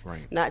life,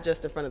 not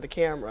just in front of the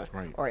camera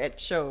or at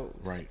shows.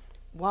 Right.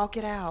 Walk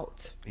it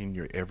out. In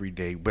your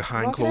everyday,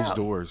 behind closed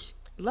doors.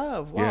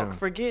 Love, walk,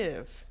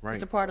 forgive. Right.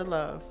 It's a part of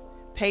love.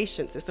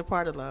 Patience, it's a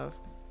part of love.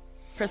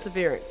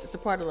 Perseverance, it's a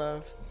part of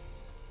love.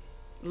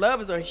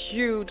 Love is a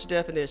huge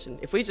definition.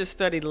 If we just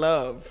study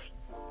love,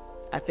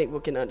 I think we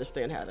can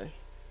understand how to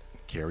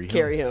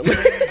carry him.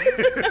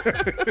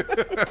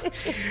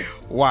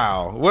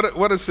 Wow, what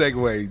a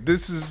segue.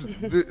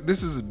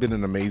 This has been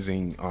an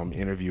amazing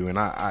interview, and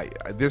I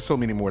there's so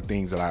many more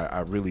things that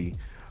I really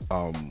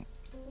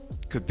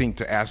could think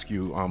to ask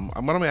you. I'm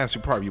gonna ask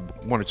you probably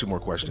one or two more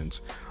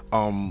questions.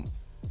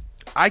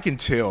 I can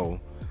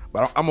tell,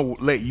 but I'm gonna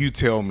let you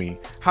tell me,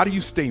 how do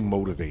you stay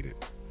motivated?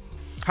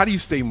 How do you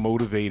stay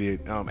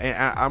motivated?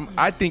 And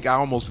I think I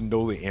almost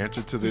know the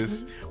answer to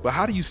this, but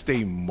how do you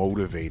stay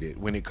motivated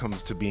when it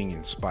comes to being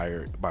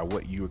inspired by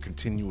what you are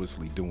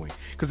continuously doing?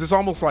 Because it's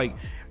almost like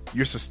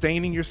you're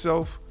sustaining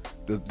yourself,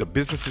 the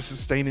business is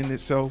sustaining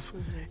itself,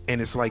 and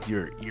it's like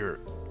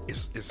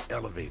it's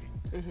elevating,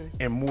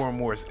 and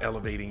more it's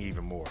elevating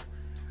even more.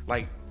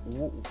 Like,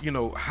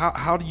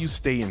 how do you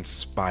stay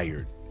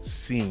inspired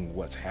seeing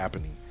what's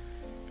happening,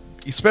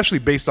 especially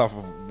based off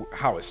of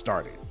how it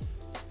started?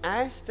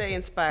 I stay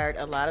inspired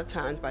a lot of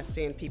times by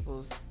seeing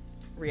people's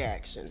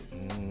reaction.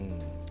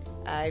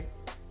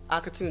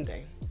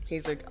 Akatunde,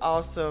 he's an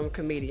awesome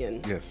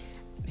comedian. Yes.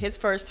 His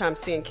first time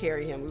seeing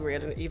Carry Him, we were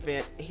at an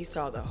event. He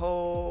saw the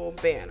whole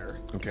banner.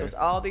 Okay. So it's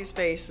all these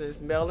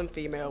faces, male and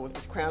female, with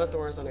this crown of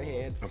thorns on their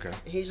heads. Okay.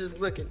 And he's just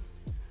looking.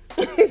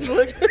 He's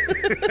looking.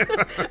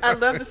 I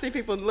love to see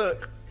people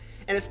look,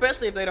 and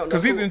especially if they don't know.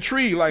 Because he's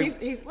intrigued. Like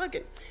he's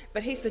looking,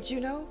 but he said,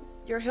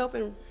 you're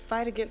helping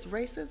fight against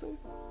racism.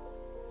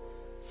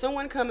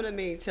 Someone coming to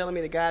me telling me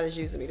that God is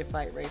using me to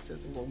fight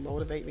racism will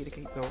motivate me to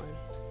keep going.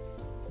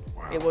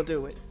 Wow. It will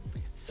do it.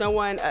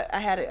 Someone, I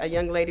had a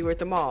young lady, we're at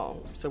the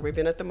mall. So we've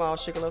been at the mall,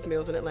 Sugarloaf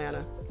Mills in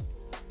Atlanta.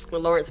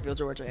 Well, Lawrenceville,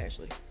 Georgia,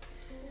 actually.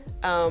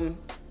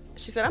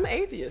 She said, I'm an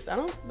atheist. I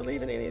don't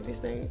believe in any of these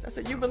things. I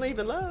said, you believe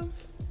in love?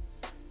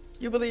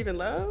 You believe in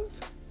love?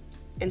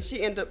 And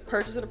she ended up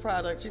purchasing a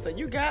product. She said,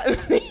 you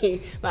got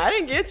me. But I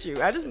didn't get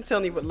you. I just am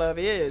telling you what love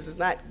is. It's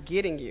not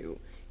getting you.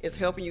 It's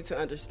helping you to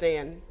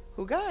understand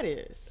who God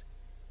is.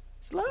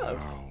 It's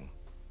love. Wow.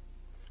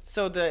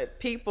 So the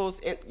people's,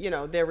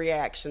 their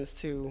reactions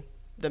to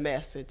the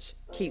message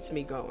keeps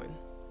me going.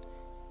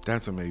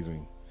 That's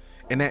amazing,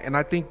 and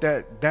I think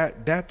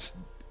that's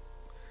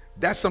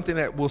something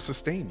that will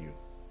sustain you.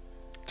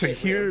 To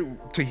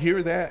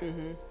hear that,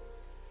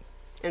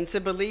 and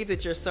to believe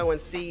that you're sowing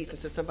seeds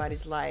into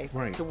somebody's life,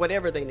 to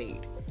whatever they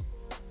need.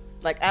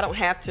 Like, I don't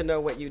have to know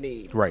what you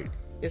need. Right.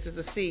 This is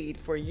a seed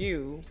for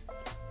you.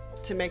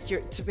 To make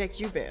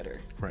you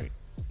better. Right.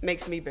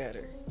 Makes me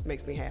better.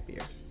 Makes me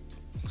happier.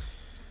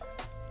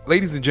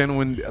 Ladies and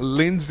gentlemen,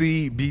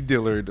 Lindsay B.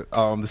 Dillard, the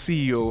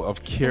CEO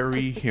of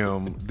Carry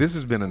Him. This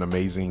has been an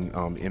amazing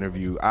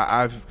interview.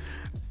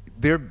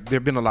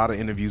 There've been a lot of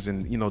interviews,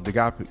 and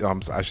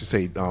I should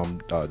say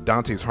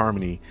Dante's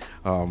Harmony.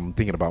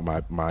 Thinking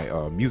about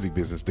my music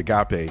business,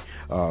 Dagape,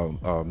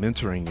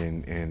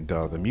 mentoring and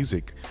the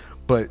music,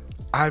 but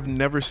I've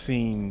never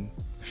seen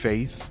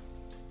faith,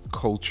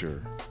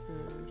 culture,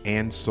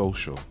 and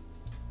social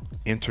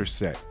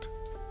intersect,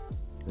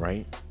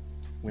 right?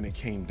 When it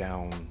came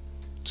down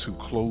to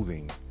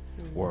clothing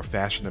or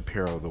fashion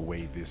apparel the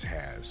way this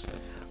has.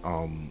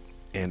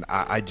 And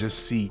I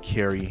just see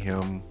Carrie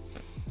him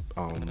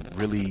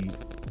really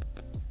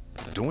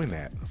doing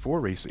that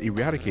for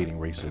eradicating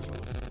racism.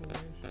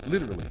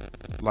 Literally.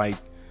 Like,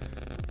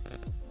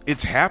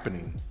 it's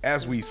happening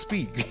as we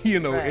speak, you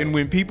know, and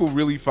when people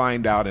really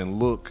find out and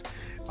look,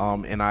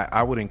 and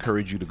I would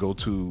encourage you to go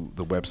to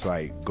the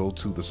website, go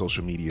to the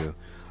social media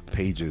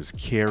pages,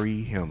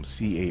 Carry Him,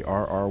 CARRYHIM,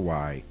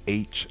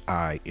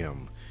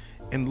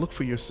 and look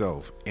for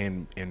yourself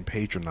and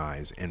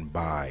patronize and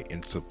buy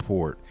and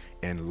support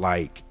and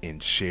like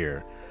and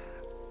share.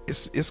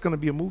 It's going to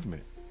be a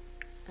movement.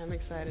 I'm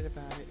excited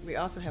about it. We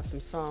also have some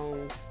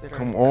songs that are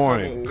Come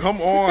on.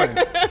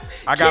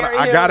 I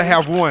gotta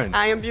have one.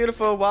 I Am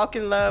Beautiful, Walk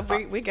in Love.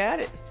 We got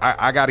it.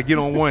 I gotta get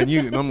on one.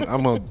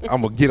 I'm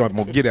gonna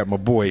get at my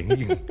boy.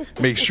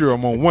 Make sure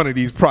I'm on one of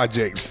these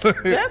projects.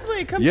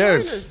 Definitely come join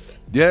us.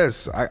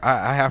 Yes,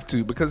 I have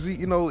to, because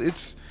you know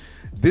this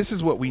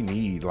is what we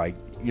need. Like,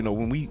 you know,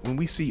 when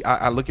we see,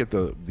 I look at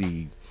the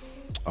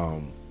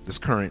this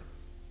current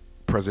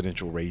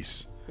presidential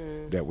race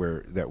that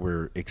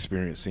we're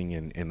experiencing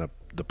in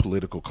the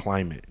political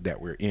climate that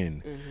we're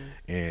in,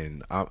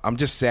 and I'm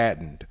just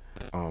saddened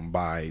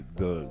by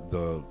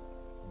the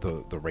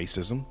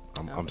racism.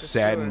 I'm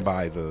saddened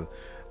by the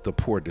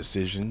poor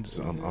decisions.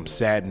 I'm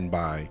saddened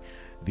by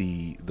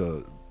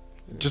the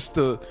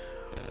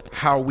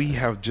how we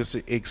have just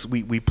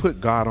we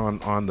put God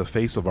on the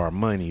face of our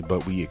money,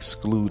 but we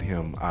exclude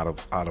him out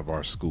of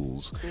our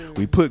schools.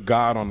 We put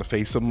God on the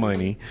face of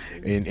money,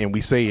 and we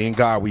say in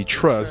God we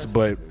trust,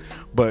 but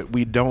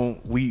we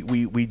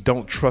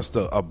don't trust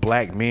a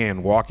black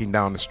man walking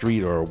down the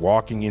street or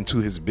walking into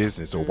his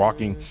business or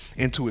walking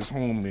into his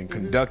home and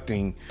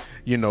conducting,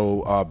 you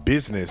know,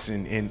 business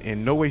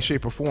in no way,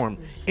 shape, or form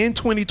in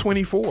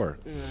 2024.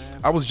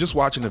 I was just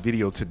watching a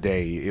video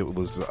today. It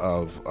was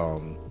of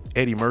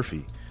Eddie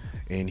Murphy,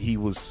 and he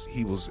was,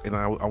 and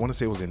I want to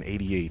say it was in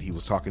 '88. He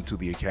was talking to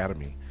the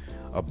Academy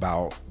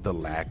about the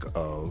lack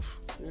of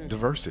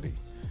diversity,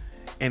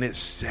 and it's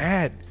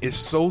sad. It's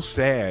so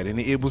sad, and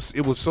it was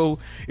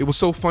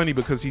so funny,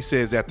 because he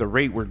says at the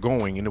rate we're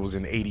going, and it was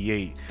in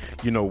 '88.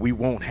 You know, we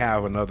won't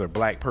have another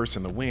black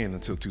person to win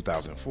until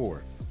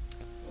 2004.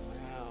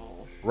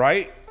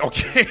 Right?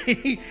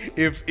 Okay.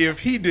 if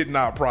he did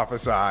not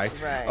prophesy,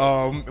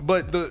 right.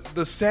 But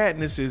the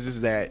sadness is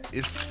that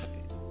it's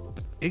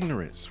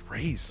ignorance,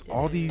 race,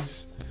 all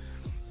these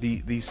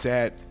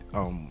sad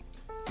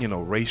you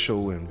know,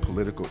 racial and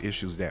political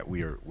issues that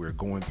we're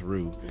going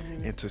through,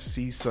 and to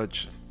see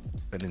such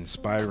an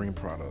inspiring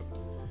product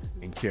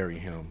and Carry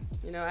Him.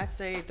 You know, I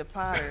say the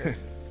potter,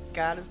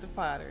 God is the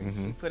potter.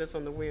 He put us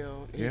on the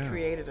wheel. He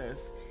created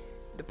us.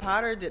 The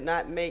potter did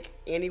not make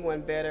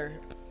anyone better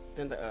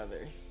than the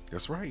other.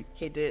 That's right.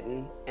 He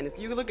didn't. And if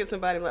you look at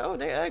somebody like, oh,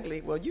 they're ugly,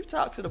 well, you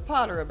talk to the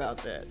potter about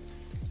that.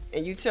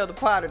 And you tell the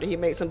potter that he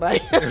made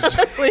somebody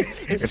ugly,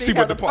 and see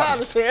what the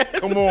potter says.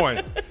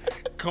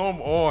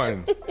 Come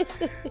on.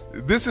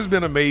 This has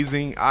been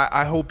amazing.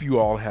 I hope you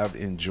all have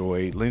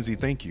enjoyed. Lindsay,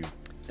 thank you.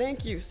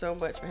 Thank you so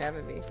much for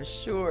having me, for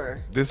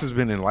sure. This has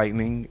been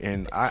enlightening,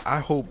 and I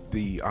hope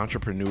the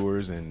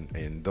entrepreneurs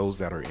and those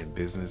that are in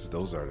business,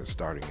 those that are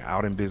starting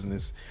out in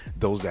business,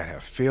 those that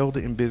have failed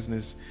in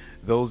business,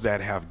 those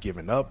that have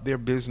given up their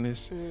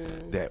business,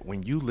 that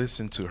when you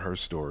listen to her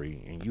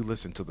story and you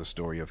listen to the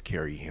story of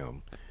Carry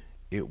Him,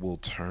 it will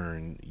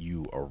turn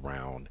you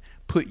around,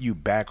 put you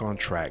back on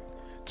track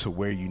to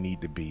where you need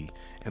to be,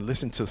 and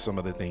listen to some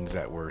of the things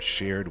that were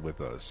shared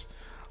with us,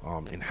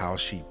 and how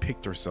she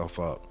picked herself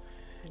up.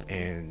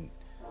 And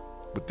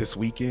with this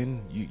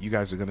weekend, you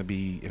guys are going to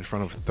be in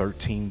front of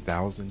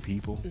 13,000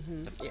 people.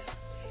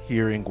 Yes.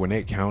 Here in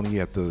Gwinnett County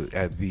at the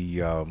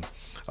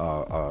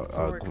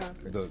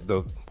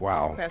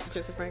wow. Pastor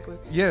Jensen Franklin.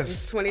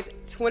 Yes.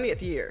 It's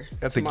 20th year.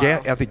 At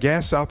the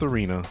Gas South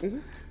Arena.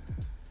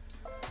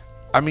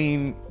 I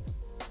mean,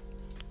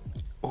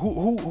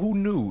 who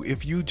knew?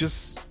 If you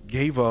just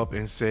gave up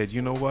and said,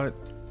 you know what,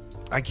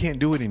 I can't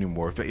do it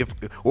anymore.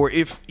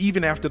 If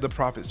even after the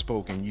prophet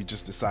spoke and you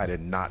just decided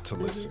not to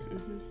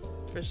listen.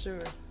 For sure.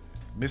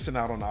 Missing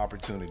out on the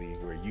opportunity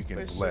where you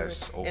can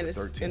bless over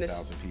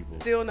 13,000 people.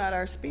 Still not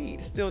our speed.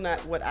 It's still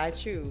not what I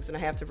choose, and I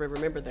have to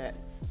remember that.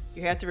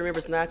 You have to remember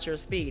it's not your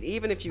speed.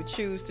 Even if you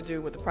choose to do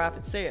what the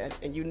prophet said,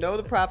 and you know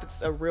the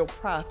prophet's a real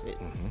prophet,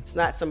 it's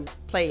not some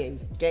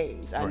playing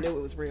games. I knew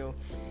it was real.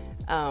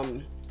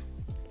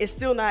 It's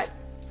still not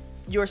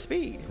your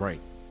speed. Right.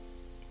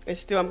 It's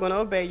still, I'm going to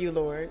obey you,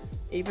 Lord,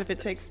 even if it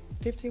takes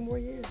 15 more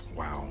years.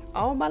 Wow.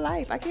 All my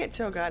life. I can't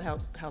tell God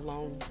how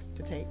long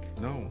to take.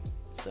 No.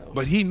 So.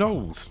 But he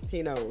knows.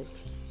 He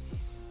knows.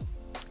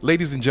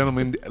 Ladies and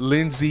gentlemen,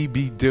 Lindsay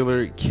B.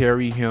 Dillard,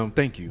 Carry Him.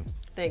 Thank you.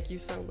 Thank you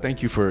so much.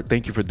 Thank you for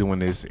doing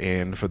this,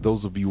 and for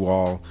those of you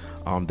all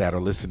that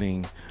are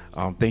listening,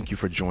 thank you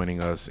for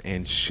joining us,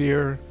 and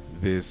share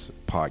this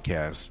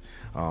podcast.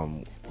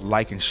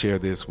 Like and share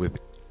this with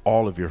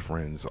all of your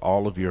friends,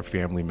 all of your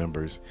family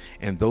members,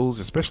 and those,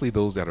 especially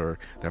those that are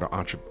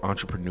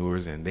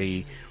entrepreneurs, and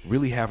they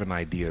really have an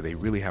idea, they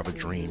really have a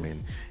dream,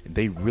 and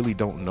they really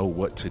don't know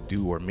what to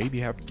do, or maybe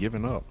have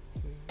given up.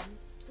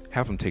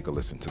 Have them take a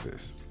listen to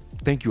this.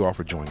 Thank you all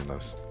for joining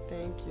us.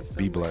 Thank you so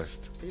Be much.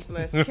 blessed. Be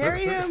blessed.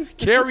 Carry him.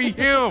 Carry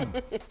him.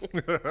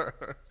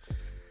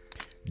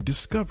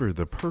 Discover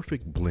the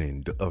perfect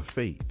blend of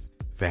faith,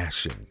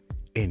 fashion,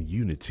 and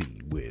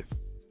unity with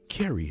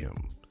Carry Him,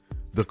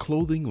 the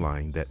clothing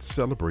line that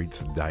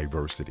celebrates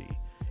diversity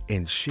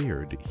and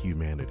shared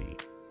humanity.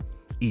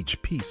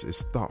 Each piece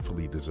is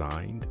thoughtfully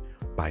designed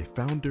by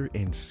founder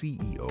and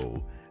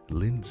CEO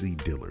Lindsay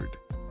Dillard,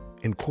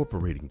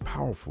 incorporating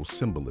powerful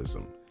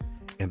symbolism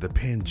and the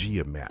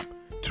Pangea map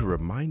to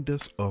remind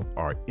us of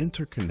our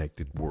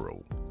interconnected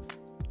world.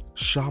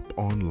 Shop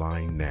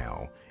online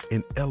now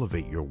and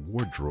elevate your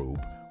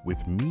wardrobe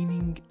with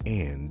meaning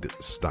and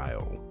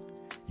style.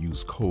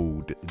 Use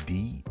code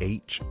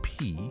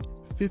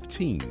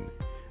DHP15.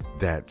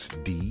 That's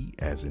D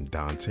as in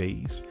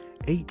Dante's,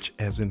 H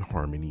as in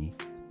Harmony,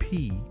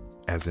 P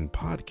as in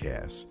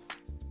podcast,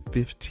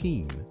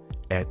 15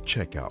 at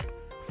checkout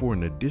for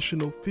an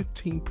additional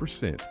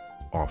 15%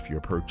 off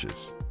your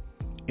purchase.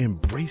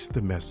 Embrace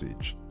the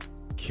message.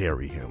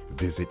 Carry Him.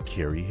 Visit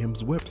Carry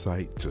Him's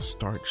website to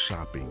start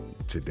shopping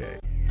today.